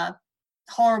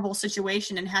horrible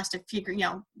situation and has to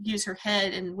use her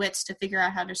head and wits to figure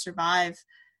out how to survive,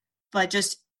 but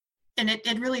just, and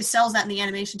it really sells that in the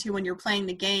animation too, when you're playing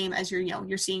the game, as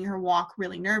you're seeing her walk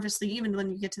really nervously, even when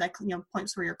you get to that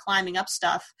points where you're climbing up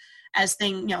stuff, as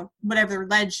whatever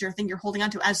ledge or thing you're holding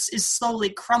onto as is slowly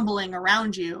crumbling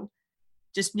around you.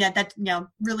 Just that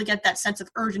really get that sense of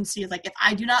urgency of if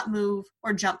I do not move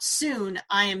or jump soon,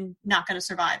 I am not going to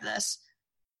survive this.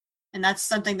 And that's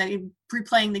something that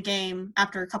replaying the game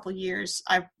after a couple of years,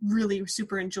 I really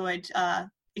super enjoyed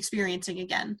experiencing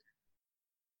again.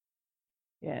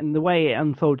 Yeah, and the way it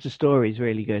unfolds the story is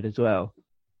really good as well.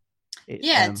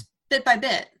 It's bit by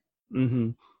bit. Mm-hmm.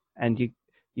 And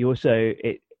you also,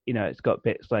 it's got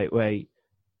bits where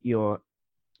you're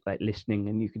listening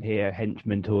and you can hear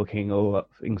henchmen talking or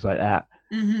things like that.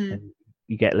 Mm-hmm. And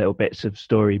you get little bits of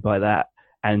story by that,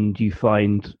 and you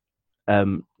find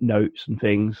notes and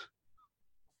things.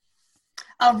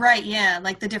 Oh, right, yeah.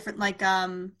 The different,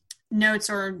 notes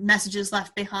or messages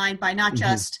left behind by not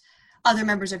just other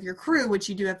members of your crew, which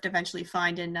you do have to eventually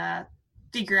find and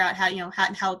figure out how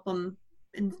to help them.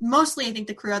 And mostly, I think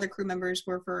the other crew members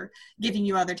were for giving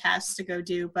you other tasks to go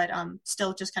do, but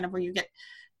still just kind of where you get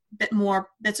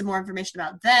bits of more information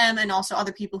about them, and also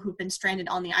other people who've been stranded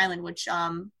on the island, which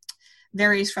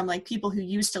varies from people who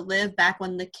used to live back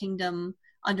when the kingdom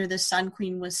under the Sun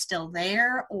Queen was still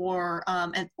there, or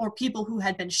people who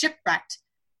had been shipwrecked,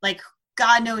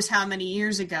 God knows how many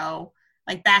years ago,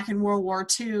 back in World War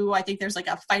II. I think there's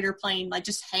a fighter plane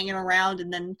just hanging around,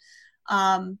 and then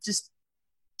just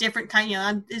different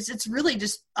kind. It's really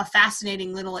just a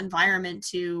fascinating little environment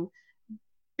to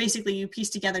basically you piece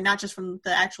together, not just from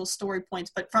the actual story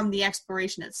points, but from the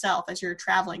exploration itself as you're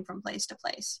traveling from place to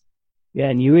place. Yeah,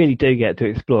 and you really do get to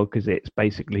explore, because it's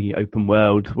basically open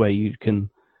world where you can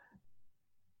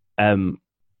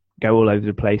go all over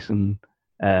the place and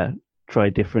try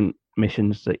different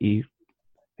missions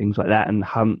things like that, and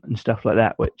hunt and stuff like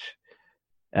that, which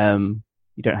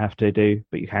you don't have to do,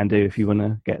 but you can do if you want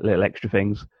to get little extra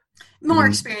things. More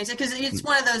experience, because it's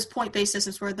one of those point-based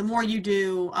systems where the more you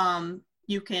do,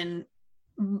 you can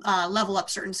level up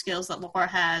certain skills that Laura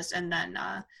has, and then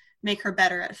make her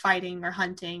better at fighting or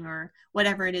hunting or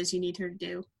whatever it is you need her to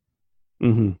do.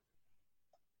 Mm-hmm.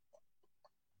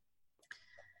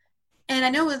 And I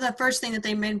know the first thing that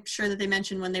they made sure that they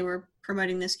mentioned when they were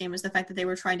promoting this game was the fact that they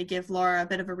were trying to give Laura a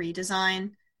bit of a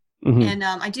redesign. Mm-hmm. And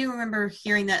I do remember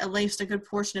hearing that at least a good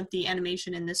portion of the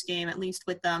animation in this game, at least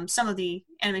with some of the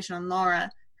animation on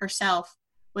Laura herself,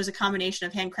 was a combination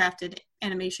of handcrafted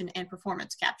animation and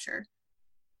performance capture.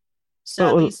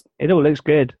 So well, it all looks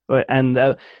good, and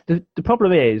the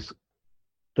problem is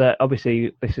that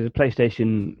obviously this is a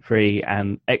PlayStation 3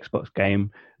 and Xbox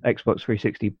game, Xbox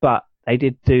 360, but they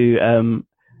did do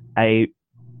a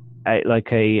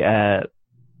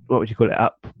what would you call it,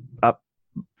 up a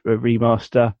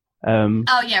remaster.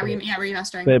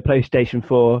 Remastering for PlayStation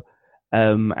 4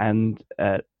 and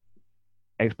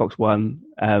Xbox One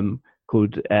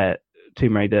called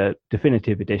Tomb Raider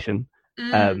Definitive Edition,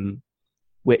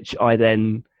 which I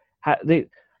then had.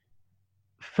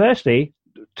 Firstly,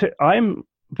 I'm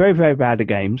very, very bad at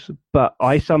games, but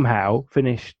I somehow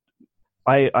finished.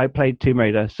 I played Tomb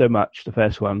Raider so much, the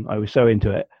first one, I was so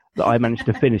into it that I managed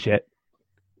to finish it.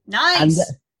 Nice.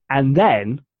 And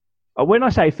then, when I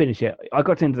say finish it, I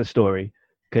got into the story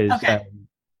because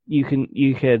you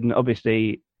can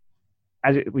obviously,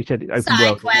 as we said, open side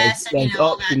world. Quests there's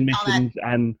option missions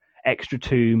and extra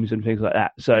tombs and things like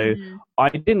that. So I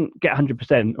didn't get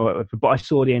 100% or whatever, but I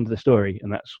saw the end of the story,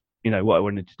 and that's what I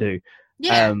wanted to do.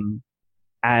 Yeah.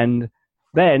 And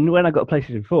then when I got a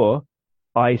PlayStation 4,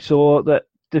 I saw that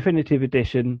Definitive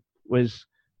Edition was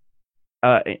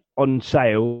on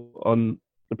sale on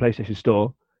the PlayStation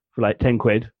Store for like 10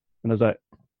 quid. And I was like,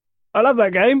 I love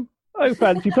that game. I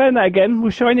fancy playing that again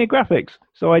with shinier graphics.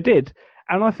 So I did.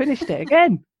 And I finished it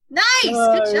again. Nice.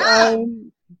 Good job.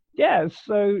 Yeah,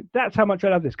 so that's how much I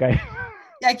love this game.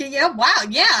 Wow,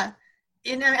 yeah.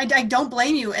 And I don't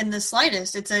blame you in the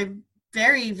slightest. It's a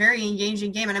very, very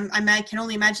engaging game, and I can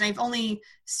only imagine. I've only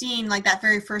seen like that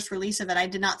very first release of it. I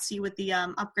did not see what the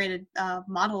upgraded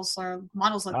models look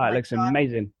like. It looks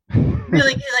amazing.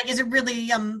 Really, like, is it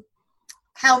really?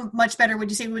 How much better would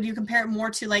you say? Would you compare it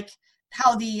more to like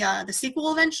how the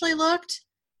sequel eventually looked?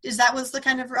 Was the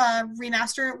kind of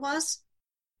remaster it was?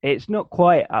 It's not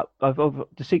quite up.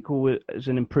 The sequel was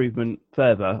an improvement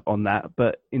further on that,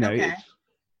 but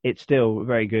it's still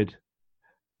very good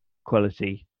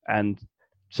quality. And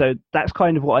so that's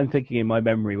kind of what I'm thinking in my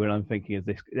memory when I'm thinking of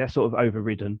this. They're sort of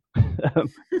overridden,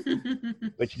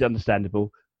 which is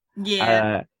understandable.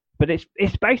 Yeah. But it's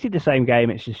basically the same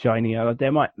game. It's just shinier.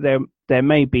 There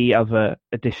may be other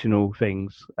additional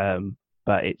things,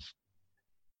 but it's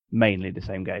mainly the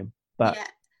same game. But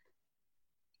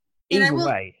either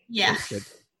way, it's good.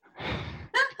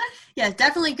 Yeah,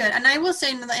 definitely good. And I will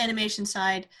say, on the animation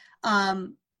side,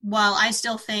 while I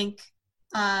still think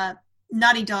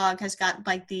Naughty Dog has got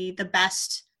like the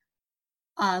best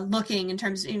looking in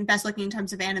terms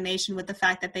of animation, with the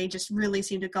fact that they just really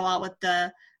seem to go out with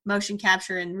the motion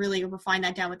capture and really refine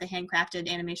that down with the handcrafted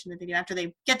animation that they do after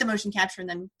they get the motion capture and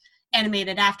then animate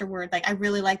it afterward. Like, I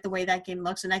really like the way that game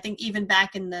looks, and I think even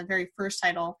back in the very first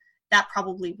title, that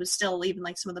probably was still even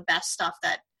like some of the best stuff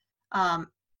that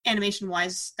animation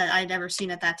wise that I'd ever seen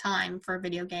at that time for a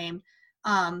video game.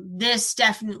 This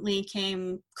definitely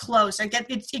came close. It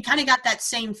kind of got that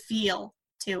same feel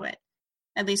to it,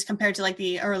 at least compared to like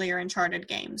the earlier Uncharted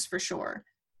games, for sure.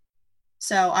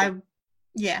 So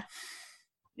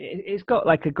it's got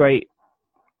like a great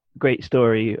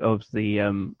story of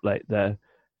the like the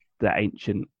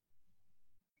ancient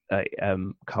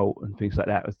cult and things like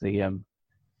that, with the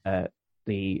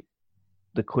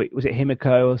queen. Was it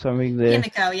Himiko or something?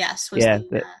 Himiko, yes. Was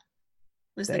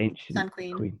the ancient Sun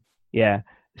Queen. Yeah,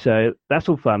 so that's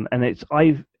all fun, and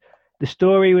the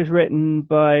story was written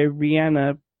by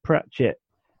Rhianna Pratchett.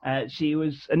 She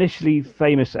was initially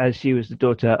famous as she was the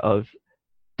daughter of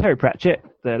Terry Pratchett,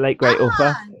 the late great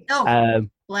author.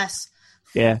 Bless.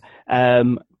 Yeah,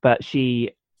 but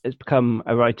she has become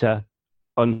a writer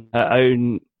on her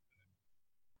own.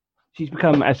 She's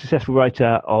become a successful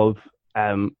writer of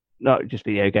not just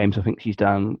video games. I think she's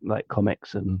done like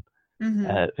comics and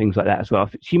things like that as well.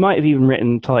 She might have even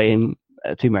written tie-in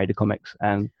Tomb Raider comics.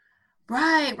 And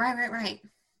right.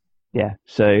 Yeah,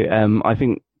 so I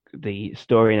think the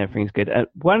story and everything's good.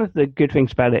 One of the good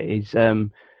things about it is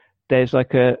there's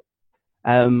like a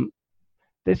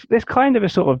there's kind of a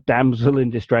sort of damsel in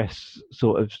distress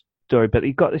sort of story, but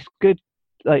you've got this good,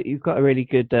 like, you've got a really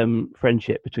good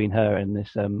friendship between her and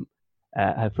this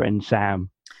her friend Sam.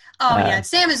 Oh yeah,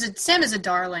 Sam is a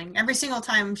darling. Every single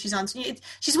time she's on,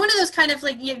 she's one of those kind of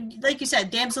like you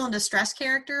said, damsel in distress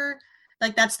character.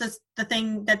 Like, that's the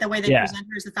thing, that the way they present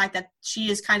her is the fact that she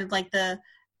is kind of like the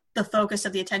focus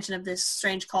of the attention of this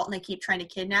strange cult, and they keep trying to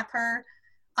kidnap her.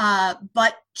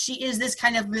 But she is this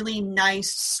kind of really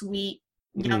nice, sweet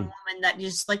young woman that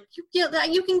just like you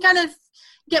can kind of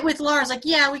get with Lara's like,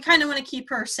 yeah, we kind of want to keep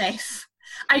her safe.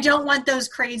 I don't want those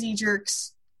crazy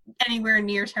jerks anywhere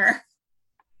near her.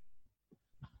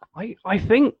 I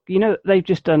think, they've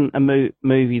just done a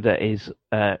movie that is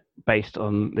based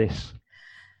on this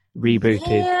rebooted.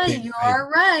 Yeah, you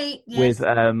are right. Yes.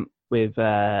 With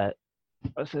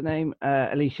what's her name?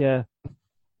 Alicia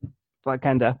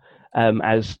Vikander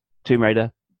as Tomb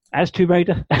Raider. As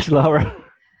Lara.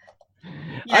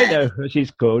 Yeah. I know what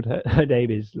she's called. Her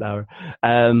name is Lara.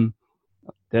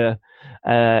 But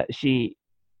I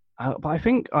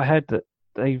think I heard that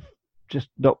they've just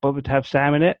not bothered to have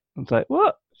Sam in it. It's like,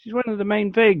 what? She's one of the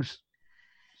main things.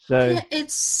 So yeah,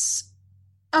 it's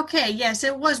okay. Yes,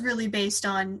 it was really based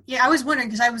on. Yeah, I was wondering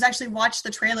because I was actually watched the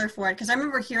trailer for it because I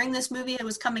remember hearing this movie. It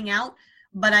was coming out,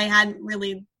 but I hadn't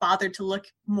really bothered to look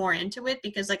more into it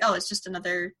because, like, oh, it's just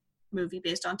another movie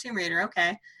based on Tomb Raider.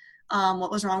 Okay, what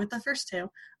was wrong with the first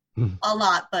two? A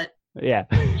lot, but yeah.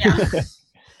 But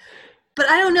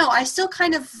I don't know. I still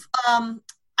kind of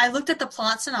I looked at the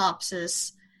plot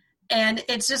synopsis. And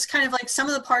it's just kind of like some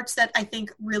of the parts that I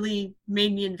think really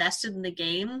made me invested in the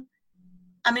game.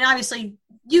 I mean, obviously,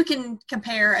 you can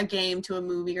compare a game to a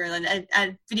movie or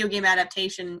a video game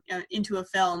adaptation into a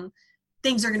film.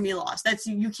 Things are going to be lost.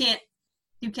 You can't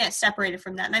separate it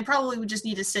from that. And I probably would just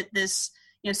need to sit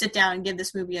down and give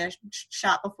this movie a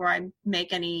shot before I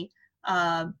make any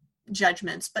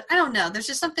judgments. But I don't know. There's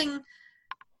just something.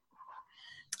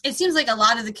 It seems like a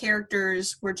lot of the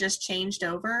characters were just changed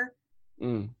over.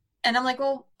 And I'm like,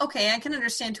 well, okay, I can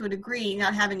understand to a degree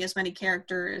not having as many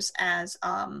characters as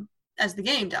the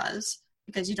game does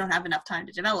because you don't have enough time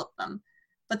to develop them.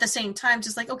 But at the same time,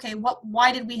 just like, okay,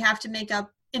 why did we have to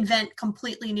invent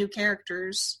completely new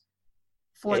characters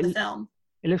for the film?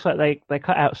 It looks like they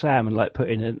cut out Sam and like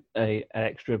put in an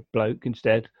extra bloke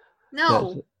instead.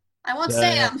 No, I want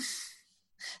Sam.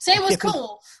 Sam was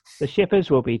cool. The shippers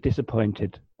will be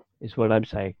disappointed, is what I'm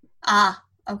saying. Ah,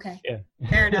 okay. Yeah.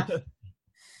 Fair enough.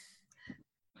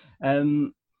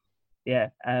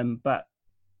 But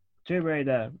Tomb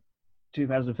Raider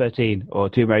 2013 or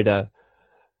Tomb Raider,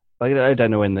 I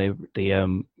don't know when the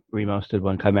remastered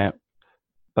one came out,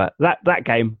 but that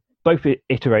game, both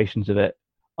iterations of it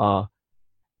are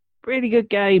really good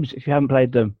games if you haven't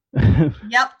played them.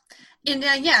 Yep. And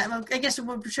I guess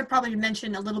we should probably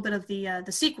mention a little bit of the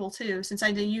sequel too, since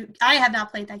I have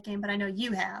not played that game, but I know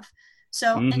you have.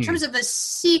 So in terms of a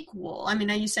sequel, I mean,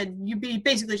 you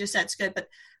basically just said it's good, but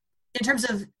in terms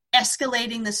of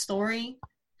escalating the story,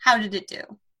 how did it do?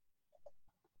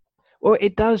 Well,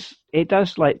 it does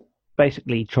like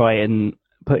basically try and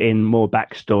put in more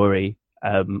backstory,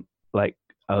 like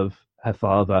of her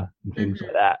father and things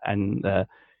like that, and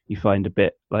you find a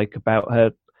bit like about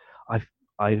her.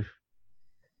 I've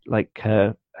like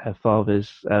her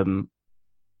father's her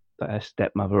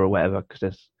stepmother or whatever,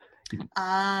 because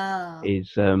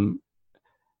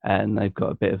and they've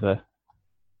got a bit of a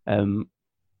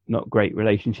not great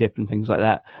relationship and things like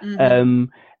that.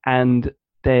 And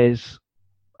there's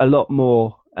a lot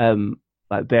more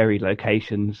like varied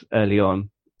locations early on.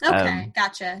 Okay,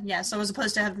 gotcha. Yeah, so as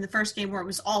opposed to having the first game where it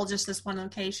was all just this one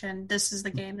location, this is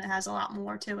the game that has a lot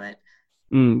more to it.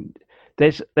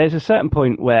 There's a certain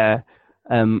point where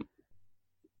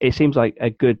it seems like a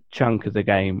good chunk of the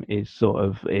game is sort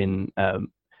of in I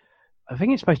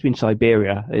think it's supposed to be in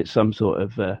Siberia. It's some sort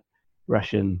of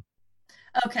Russian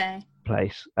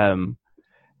place, and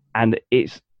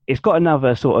it's got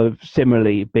another sort of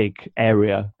similarly big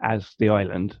area as the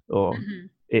island, or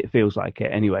it feels like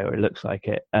it anyway, or it looks like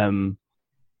it.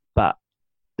 But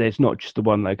there's not just the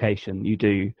one location. You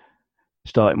do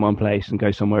start in one place and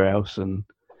go somewhere else, and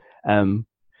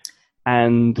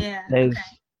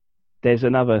there's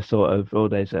another sort of, or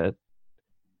there's I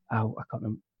can't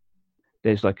remember.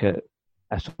 There's like a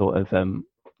sort of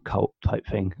cult type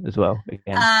thing as well.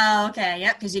 Again. Oh, okay,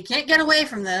 yep, because you can't get away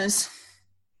from those.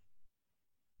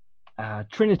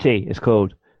 Trinity is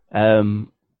called, who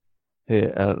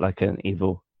are like an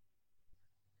evil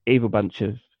bunch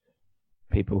of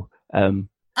people. Okay,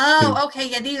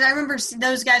 yeah. These I remember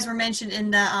those guys were mentioned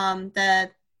in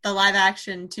the live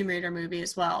action Tomb Raider movie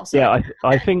as well. So. Yeah,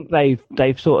 I think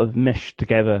they've sort of meshed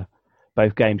together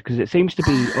both games because it seems to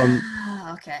be on.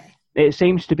 Okay. It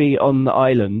seems to be on the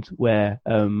island where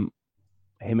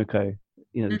Himiko,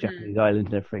 the Japanese island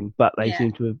and everything, but they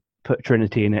seem to have put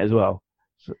Trinity in it as well.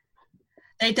 So.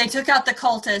 They took out the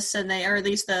cultists, or at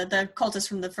least the cultists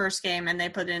from the first game, and they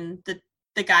put in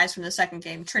the guys from the second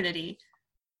game, Trinity.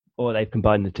 Or they've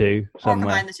combined the two somewhere. Or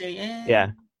combined the two,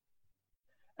 yeah.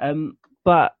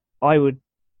 But I would,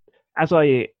 as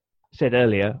I said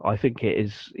earlier, I think it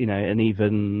is, an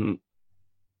even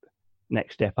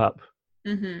next step up.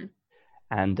 Mm-hmm.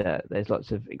 And there's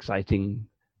lots of exciting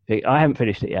things. I haven't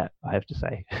finished it yet, I have to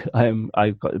say.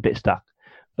 I've got a bit stuck.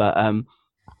 But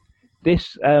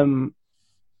this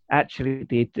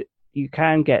actually, you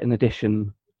can get an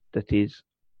edition that is,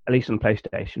 at least on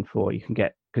PlayStation 4, you can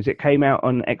get, because it came out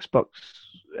on Xbox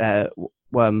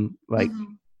One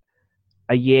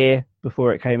a year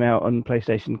before it came out on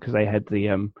PlayStation, because they had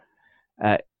the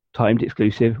timed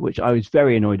exclusive, which I was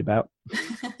very annoyed about.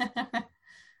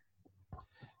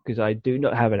 Because I do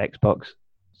not have an Xbox,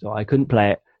 so I couldn't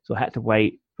play it, so I had to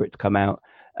wait for it to come out.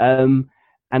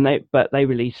 But they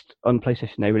released on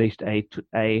PlayStation. They released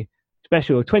a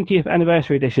special 20th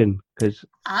anniversary edition, because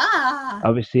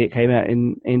obviously it came out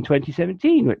in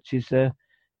 2017, which is 10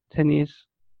 years.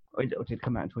 Or did it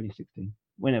come out in 2016?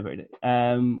 Whenever it is.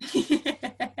 I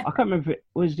can't remember if it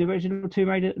was the original Tomb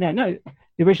Raider. No,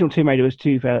 the original Tomb Raider was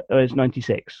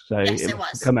 96. So yes, it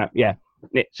was. Come out, yeah.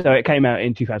 So it came out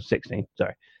in 2016.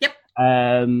 Sorry. Yep.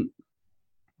 And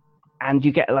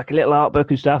you get like a little art book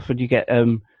and stuff, and you get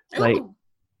all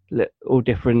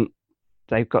different.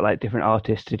 They've got like different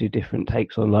artists to do different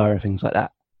takes on Lara, things like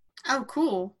that. Oh,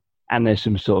 cool. And there's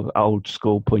some sort of old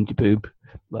school pointy boob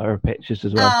Lara pictures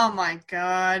as well. Oh my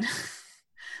god.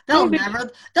 They'll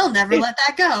never let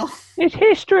that go. It's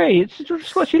history. It's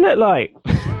just what she looked like.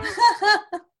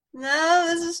 No,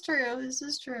 this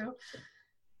is true.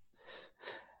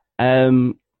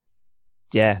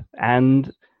 Yeah, and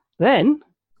then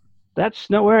that's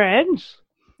not where it ends.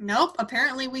 Nope.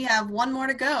 Apparently, we have one more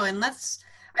to go, and I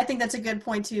think that's a good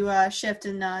point to shift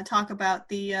and talk about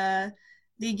the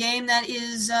game that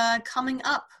is coming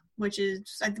up, which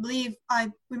is, I believe,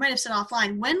 we might have said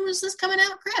offline. When was this coming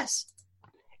out, Chris?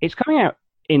 It's coming out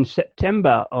in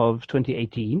September of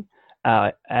 2018,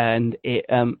 and it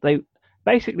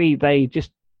they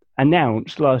just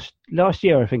announced last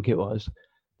year, I think it was.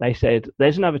 They said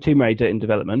there's another Tomb Raider in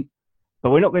development,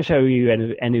 but we're not going to show you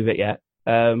any of it yet.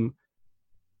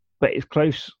 But it's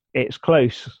close. It's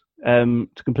close to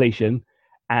completion,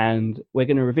 and we're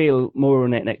going to reveal more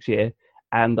on it next year.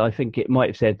 And I think it might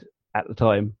have said at the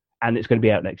time, and it's going to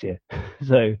be out next year.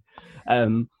 So,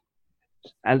 and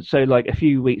so like a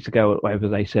few weeks ago, or whatever,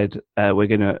 they said we're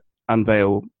going to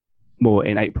unveil more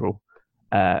in April.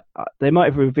 They might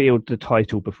have revealed the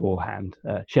title beforehand,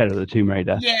 Shadow of the Tomb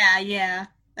Raider. Yeah.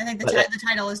 I think the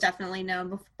title is definitely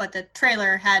known, but the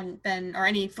trailer hadn't been, or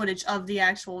any footage of the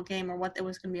actual game or what it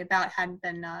was going to be about hadn't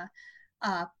been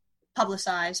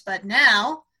publicized. But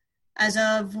now, as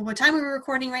of what time we were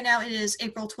recording right now, it is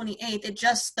April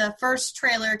 28th. The first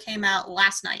trailer came out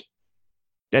last night.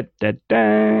 Dun, dun,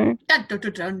 dun. Dun, dun,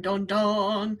 dun, dun, dun,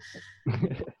 dun.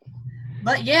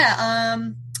 But yeah,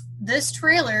 this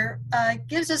trailer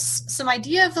gives us some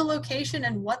idea of the location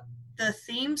and what the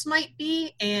themes might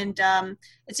be, and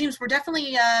it seems we're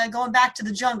definitely going back to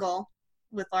the jungle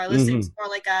with our listings, or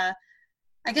like I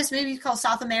guess maybe you call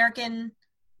South American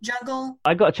jungle.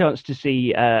 I got a chance to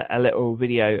see a little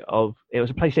video it was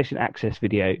a PlayStation Access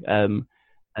video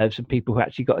of some people who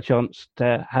actually got a chance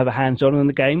to have a hands-on in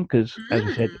the game, because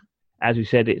as we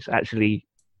said, it's actually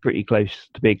pretty close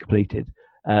to being completed.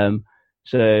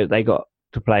 So they got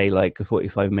to play like a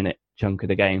 45-minute chunk of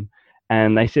the game,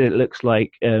 and they said it looks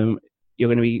like you're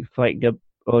going to be fighting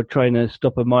or trying to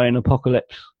stop a Mayan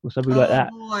apocalypse or something like that.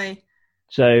 Oh boy!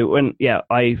 So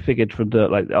I figured from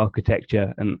the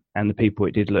architecture and the people,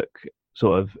 it did look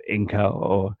sort of Inca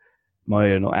or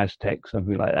Mayan or Aztec,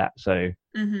 something like that. So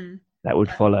that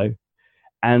would follow.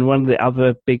 And one of the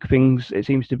other big things it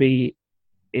seems to be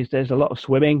is there's a lot of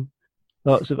swimming,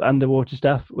 lots of underwater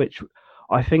stuff, which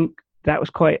I think that was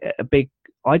quite a big.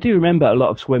 I do remember a lot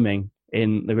of swimming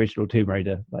in the original Tomb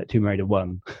Raider, like Tomb Raider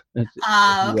 1.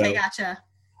 Okay, gotcha.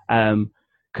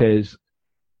 Because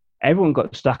everyone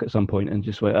got stuck at some point and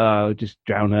just went, "Oh, just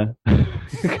drown her."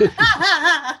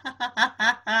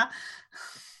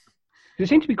 It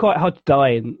seemed to be quite hard to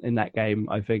die in that game,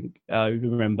 I think. I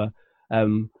remember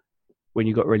when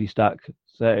you got really stuck.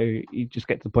 So you just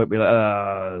get to the point where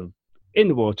you're like, in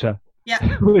the water. Yeah.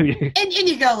 In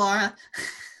you go, Laura.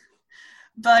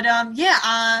 But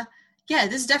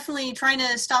this is definitely trying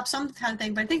to stop some kind of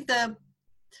thing. But I think the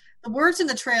words in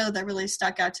the trailer that really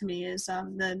stuck out to me is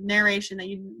the narration that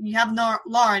you have Laura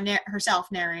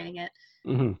herself narrating it,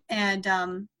 and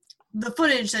the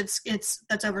footage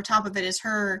that's over top of it is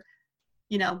her,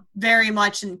 very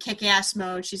much in kick-ass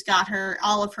mode. She's got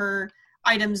all of her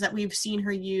items that we've seen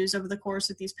her use over the course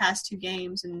of these past two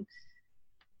games, and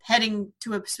heading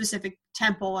to a specific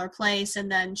temple or place,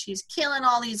 and then she's killing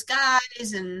all these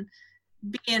guys and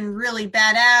being really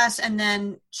badass, and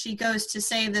then she goes to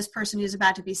save this person who's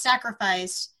about to be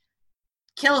sacrificed,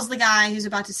 kills the guy who's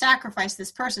about to sacrifice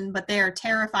this person, but they are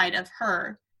terrified of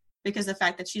her because of the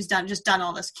fact that she's done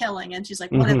all this killing, and she's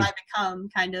like, what have I become,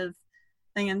 kind of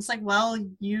thing. And it's like, well,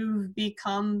 you've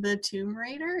become the Tomb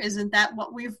Raider. Isn't that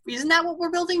what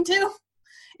we're building to?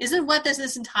 Isn't what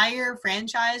this entire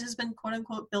franchise has been quote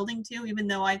unquote building to? Even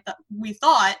though we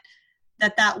thought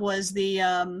that was the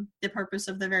purpose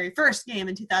of the very first game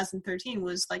in 2013,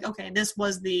 was like, okay, this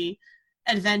was the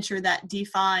adventure that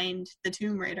defined the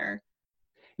Tomb Raider.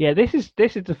 Yeah, this is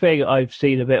the thing I've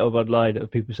seen a bit of online of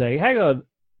people saying, hang on,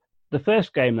 the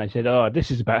first game they said, oh,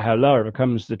 this is about how Lara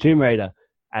becomes the Tomb Raider,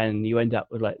 and you end up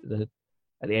with like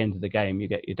at the end of the game you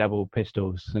get your double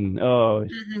pistols and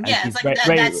yeah, it's like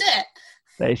that's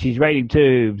it. She's raiding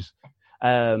tombs,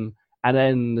 and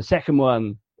then the second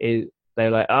one is they're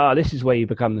like, this is where you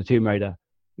become the Tomb Raider.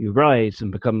 You rise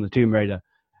and become the Tomb Raider.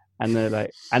 And they're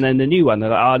like, and then the new one,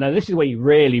 they're like, no, this is where you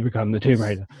really become the Tomb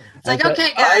Raider. It's like, okay,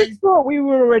 guys, I thought we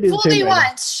were already the Tomb Raider. Fool me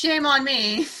once, shame on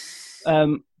me.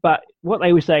 But what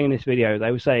they were saying in this video,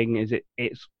 they were saying is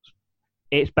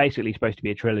it's basically supposed to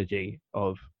be a trilogy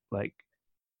of like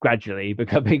gradually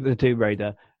becoming the Tomb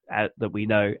Raider that we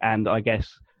know. And I guess,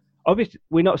 obviously,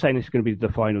 we're not saying this is going to be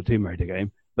the final Tomb Raider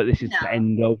game, but this is the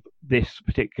end of this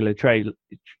particular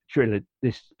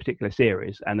this particular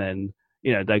series, and then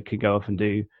they could go off and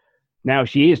do. Now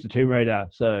she is the Tomb Raider,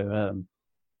 so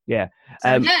yeah.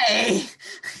 Okay.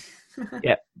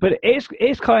 Yeah, but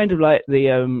it's kind of like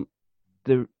the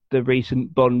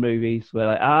recent Bond movies where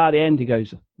like the end he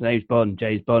goes, the name's Bond,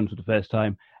 James Bond for the first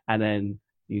time, and then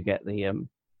you get the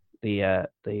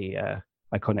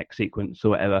iconic sequence or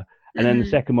whatever, and then the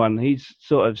second one he's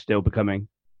sort of still becoming.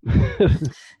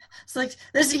 It's like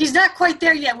he's not quite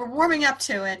there yet. We're warming up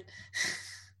to it.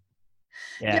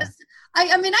 Yeah.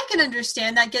 I mean, I can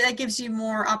understand that. That gives you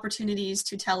more opportunities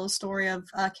to tell a story of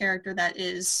a character that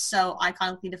is so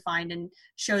iconically defined and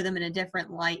show them in a different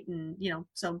light. And,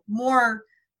 so more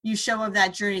you show of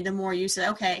that journey, the more you say,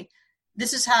 okay,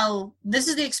 this is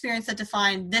the experience that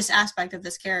defined this aspect of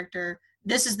this character.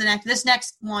 This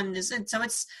next one is, and so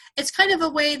it's kind of a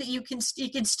way that you can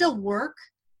still work.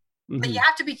 But you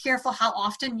have to be careful how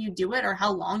often you do it or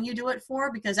how long you do it for,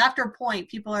 because after a point,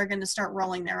 people are going to start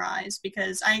rolling their eyes.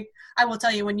 Because I will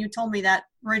tell you, when you told me that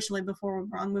originally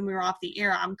when we were off the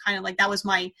air, I'm kind of like, that was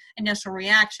my initial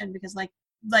reaction, because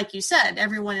like you said,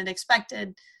 everyone had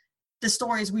expected the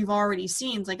stories we've already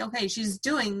seen. It's like, okay, she's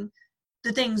doing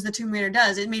the things the Tomb Raider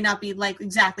does. It may not be like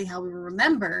exactly how we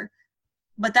remember,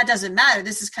 but that doesn't matter.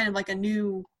 This is kind of like a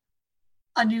new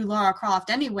Lara Croft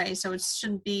anyway, so it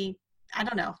shouldn't be. I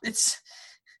don't know. It's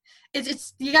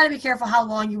you got to be careful how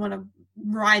long you want to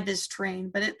ride this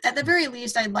train. But at the very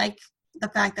least, I like the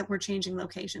fact that we're changing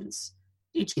locations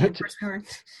each game. First we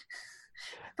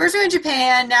were in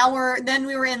Japan. Then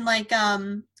we were in like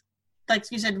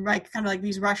you said, like kind of like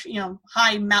these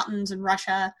high mountains in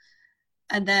Russia,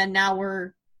 and then now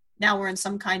we're in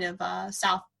some kind of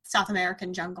South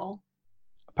American jungle.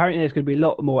 Apparently, there's going to be a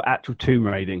lot more actual tomb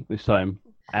raiding this time,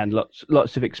 and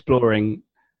lots of exploring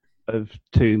of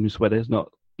tombs where there's not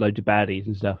loads of baddies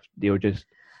and stuff. You're just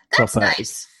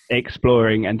nice.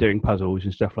 Exploring and doing puzzles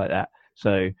and stuff like that.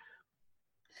 So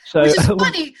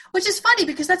which is funny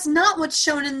because that's not what's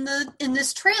shown in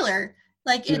this trailer.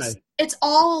 Like it's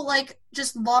all like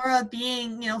just Lara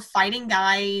being, fighting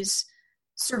guys,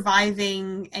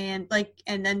 surviving, and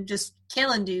then just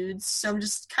killing dudes. So I'm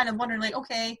just kind of wondering, like,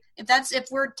 okay, if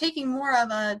we're taking more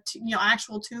of a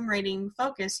actual tomb raiding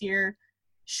focus here,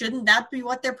 shouldn't that be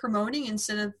what they're promoting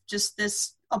instead of just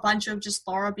a bunch of just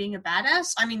Lara being a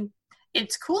badass? I mean,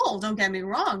 it's cool, don't get me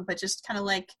wrong, but just kind of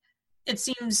like, it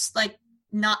seems like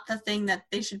not the thing that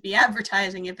they should be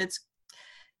advertising if it's,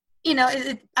 I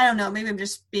don't know, maybe I'm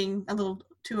just being a little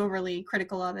too overly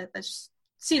critical of it, but it just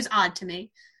seems odd to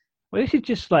me. Well, this is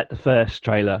just like the first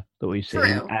trailer that we've seen,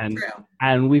 true.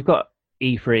 And we've got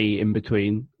E3 in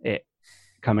between it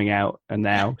coming out and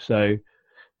now, so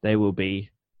there will be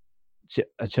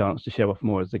a chance to show off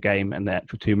more of the game and the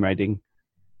actual tomb raiding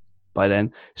by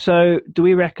then. So do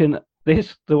we reckon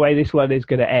the way this one is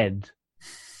going to end,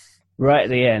 right at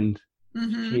the end,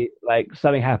 she,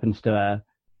 something happens to her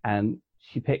and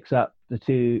she picks up the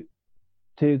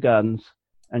two guns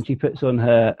and she puts on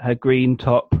her green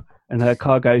top and her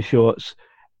cargo shorts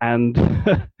and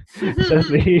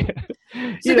suddenly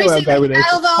so basically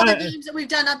out of all the games that we've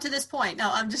done up to this point. No,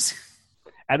 I'm just...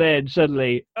 And then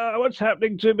suddenly, what's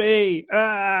happening to me?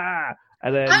 And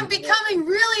then I'm becoming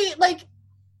really like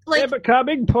they're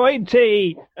becoming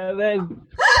pointy. And then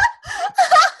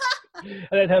and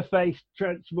then her face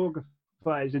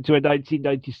fires into a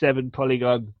 1997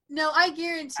 polygon. No, I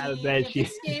guarantee And then if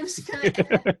this game's gonna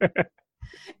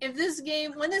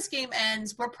when this game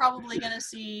ends, we're probably gonna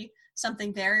see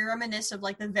something very reminiscent of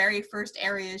like the very first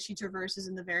areas she traverses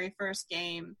in the very first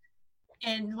game,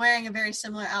 and wearing a very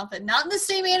similar outfit. Not in the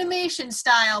same animation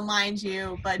style, mind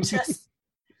you, but just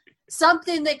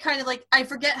something that kind of like, I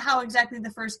forget how exactly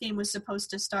the first game was supposed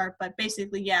to start, but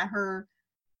basically, yeah, her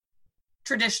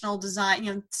traditional design,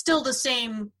 you know, still the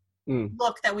same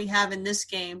look that we have in this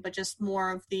game, but just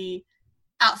more of the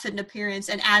outfit and appearance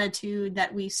and attitude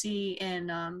that we see in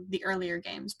the earlier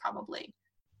games, probably.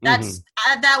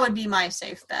 That would be my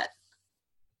safe bet.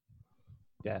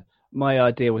 Yeah, my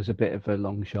idea was a bit of a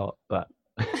long shot, but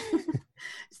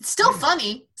still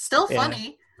funny. Still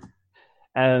funny.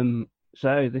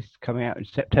 So this is coming out in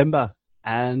September,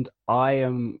 and I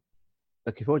am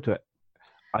looking forward to it.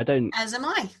 As am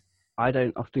I. I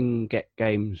don't often get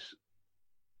games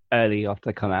early after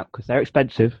they come out because they're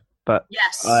expensive. But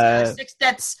yes,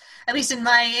 that's at least in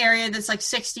my area. That's like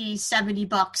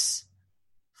 $60-$70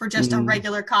 for just a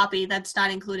regular copy. That's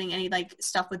not including any like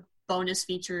stuff with bonus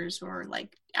features or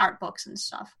like art books and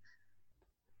stuff.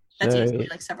 That's easily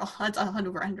like that's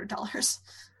over $100.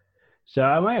 So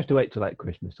I might have to wait till like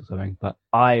Christmas or something. But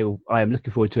I am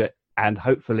looking forward to it, and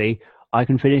hopefully I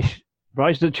can finish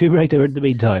Rise of the Tomb Raider in the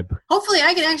meantime. Hopefully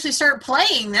I can actually start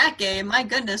playing that game. My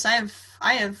goodness, I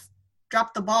have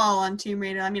dropped the ball on Tomb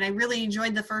Raider. I mean, I really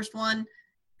enjoyed the first one,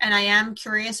 and I am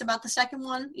curious about the second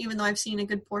one, even though I've seen a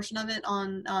good portion of it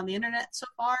on the internet so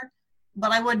far.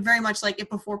 But I would very much like it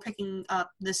before picking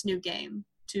up this new game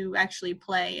to actually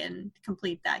play and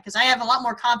complete that, because I have a lot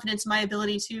more confidence in my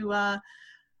ability to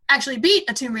actually beat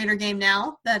a Tomb Raider game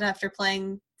now that after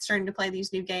starting to play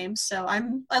these new games. So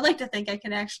I like to think I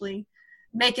can actually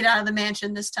make it out of the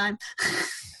mansion this time.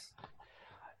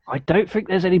 I don't think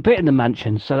there's any bit in the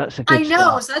mansion, so that's a good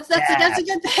start. So that's a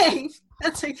good thing.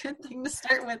 That's a good thing to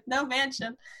start with. No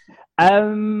mansion.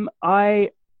 And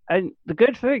the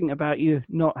good thing about you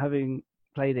not having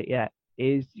played it yet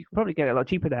is you can probably get it a lot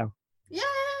cheaper now. Yay!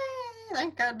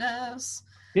 Thank goodness.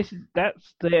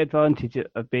 That's the advantage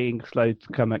of being slow to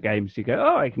come at games. You go,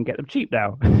 oh, I can get them cheap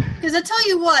now. Because I tell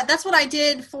you what, that's what I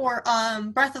did for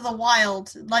Breath of the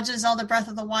Wild, Legend of Zelda Breath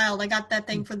of the Wild. I got that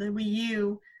thing for the Wii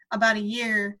U about a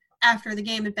year after the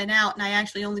game had been out, and I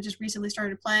actually only just recently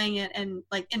started playing it and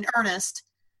like in earnest.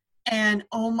 And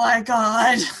oh my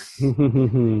god,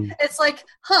 it's like,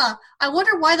 I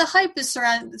wonder why the hype is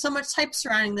so much hype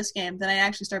surrounding this game. Then I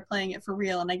actually start playing it for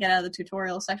real, and I get out of the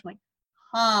tutorial section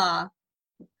like,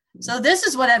 so this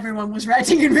is what everyone was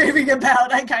ranting and raving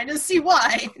about. I kind of see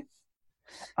why.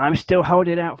 I'm still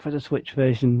holding out for the Switch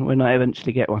version when I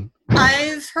eventually get one.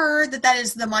 I've heard that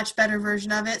is the much better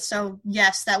version of it, so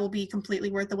yes, that will be completely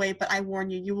worth the wait, but I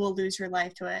warn you, you will lose your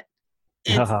life to it.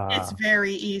 It's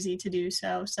very easy to do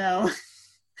so. So,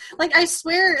 like, I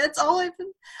swear, that's all I've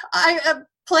been...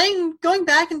 going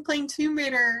back and playing Tomb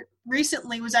Raider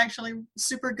recently was actually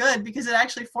super good because it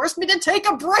actually forced me to take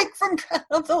a break from Breath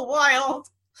of the Wild.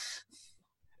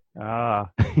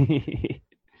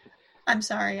 I'm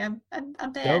sorry. I'm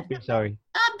bad. Don't be sorry.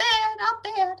 I'm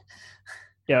bad.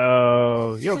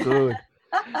 Yo, you're good.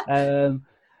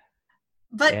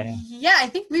 But yeah, I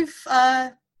think we've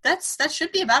that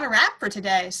should be about a wrap for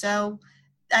today. So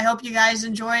I hope you guys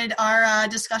enjoyed our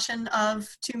discussion of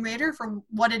Tomb Raider for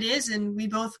what it is, and we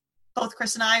both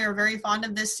Chris and I are very fond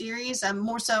of this series.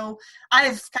 More so,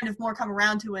 I've kind of more come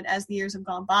around to it as the years have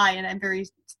gone by, and I'm very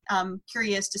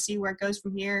curious to see where it goes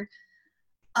from here.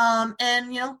 And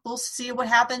we'll see what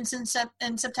happens in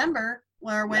September,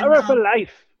 when Lara for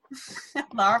life.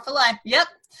 Lara for life. Yep.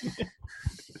 Do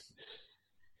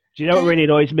you know what really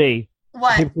annoys me?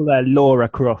 What? People there, Laura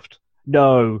Croft.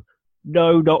 No,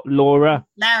 not Laura.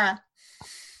 Lara.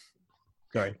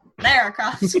 Sorry. Lara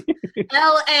Croft.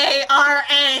 Lara.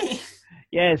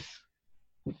 Yes.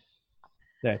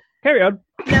 So, carry on.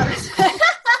 No.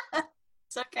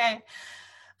 It's okay.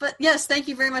 But yes, thank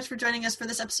you very much for joining us for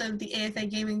this episode of the AFA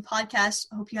Gaming Podcast.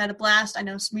 I hope you had a blast. I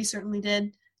know we certainly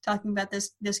did, talking about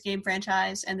this game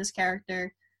franchise and this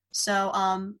character. So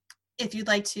if you'd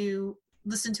like to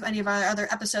listen to any of our other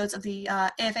episodes of the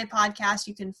AFA Podcast,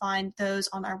 you can find those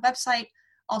on our website,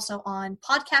 also on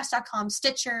podcast.com,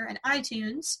 Stitcher, and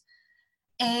iTunes.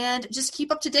 And just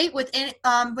keep up to date with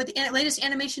the latest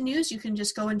animation news. You can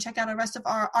just go and check out the rest of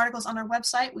our articles on our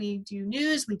website. We do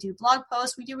news, we do blog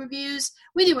posts, we do reviews,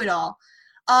 we do it all.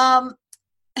 And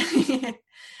if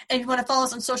you want to follow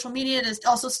us on social media to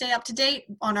also stay up to date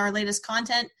on our latest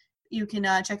content, you can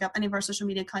check out any of our social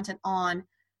media content on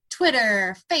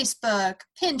Twitter, Facebook,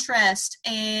 Pinterest,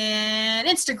 and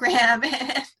Instagram.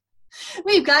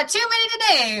 We've got too many to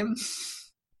name.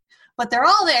 But they're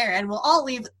all there, and we'll all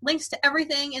leave links to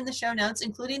everything in the show notes,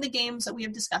 including the games that we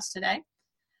have discussed today.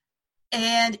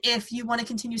 And if you want to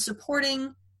continue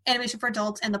supporting Animation for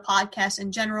Adults and the podcast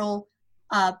in general,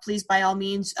 please, by all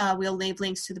means, we'll leave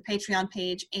links to the Patreon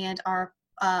page and our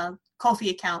Ko-fi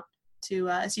account to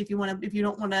see if you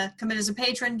don't want to commit as a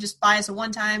patron, just buy us a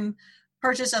one-time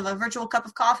purchase of a virtual cup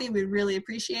of coffee. We'd really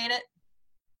appreciate it.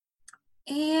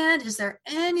 And is there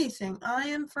anything I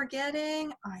am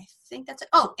forgetting? I think that's it.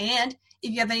 Oh, and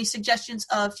if you have any suggestions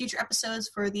of future episodes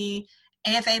for the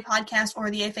AFA podcast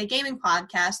or the AFA gaming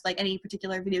podcast, like any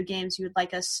particular video games you would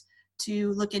like us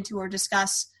to look into or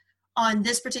discuss on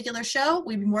this particular show,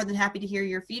 we'd be more than happy to hear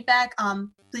your feedback.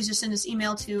 Please just send us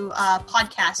email to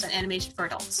podcast@Animation for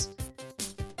Adults.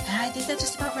 And I think that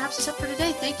just about wraps us up for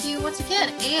today. Thank you once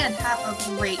again, and have a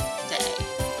great day.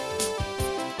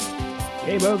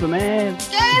 Game over, man.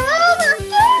 Game over!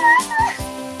 Game over!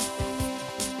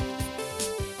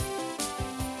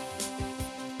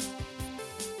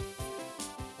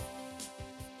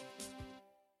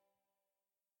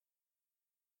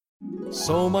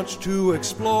 So much to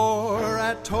explore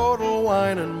at Total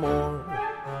Wine & More.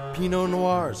 Pinot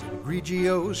Noirs,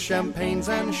 Grigios, Champagnes,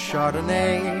 and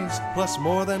Chardonnays. Plus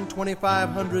more than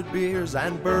 2,500 beers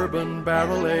and bourbon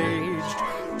barrel-aged.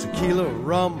 Tequila,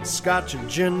 rum, scotch, and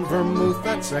gin, vermouth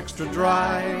that's extra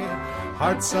dry.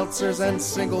 Hard seltzers and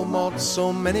single malts,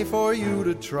 so many for you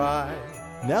to try.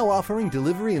 Now offering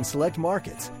delivery in select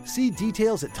markets. See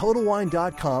details at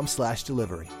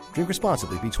TotalWine.com/delivery. Drink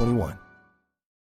responsibly, B21.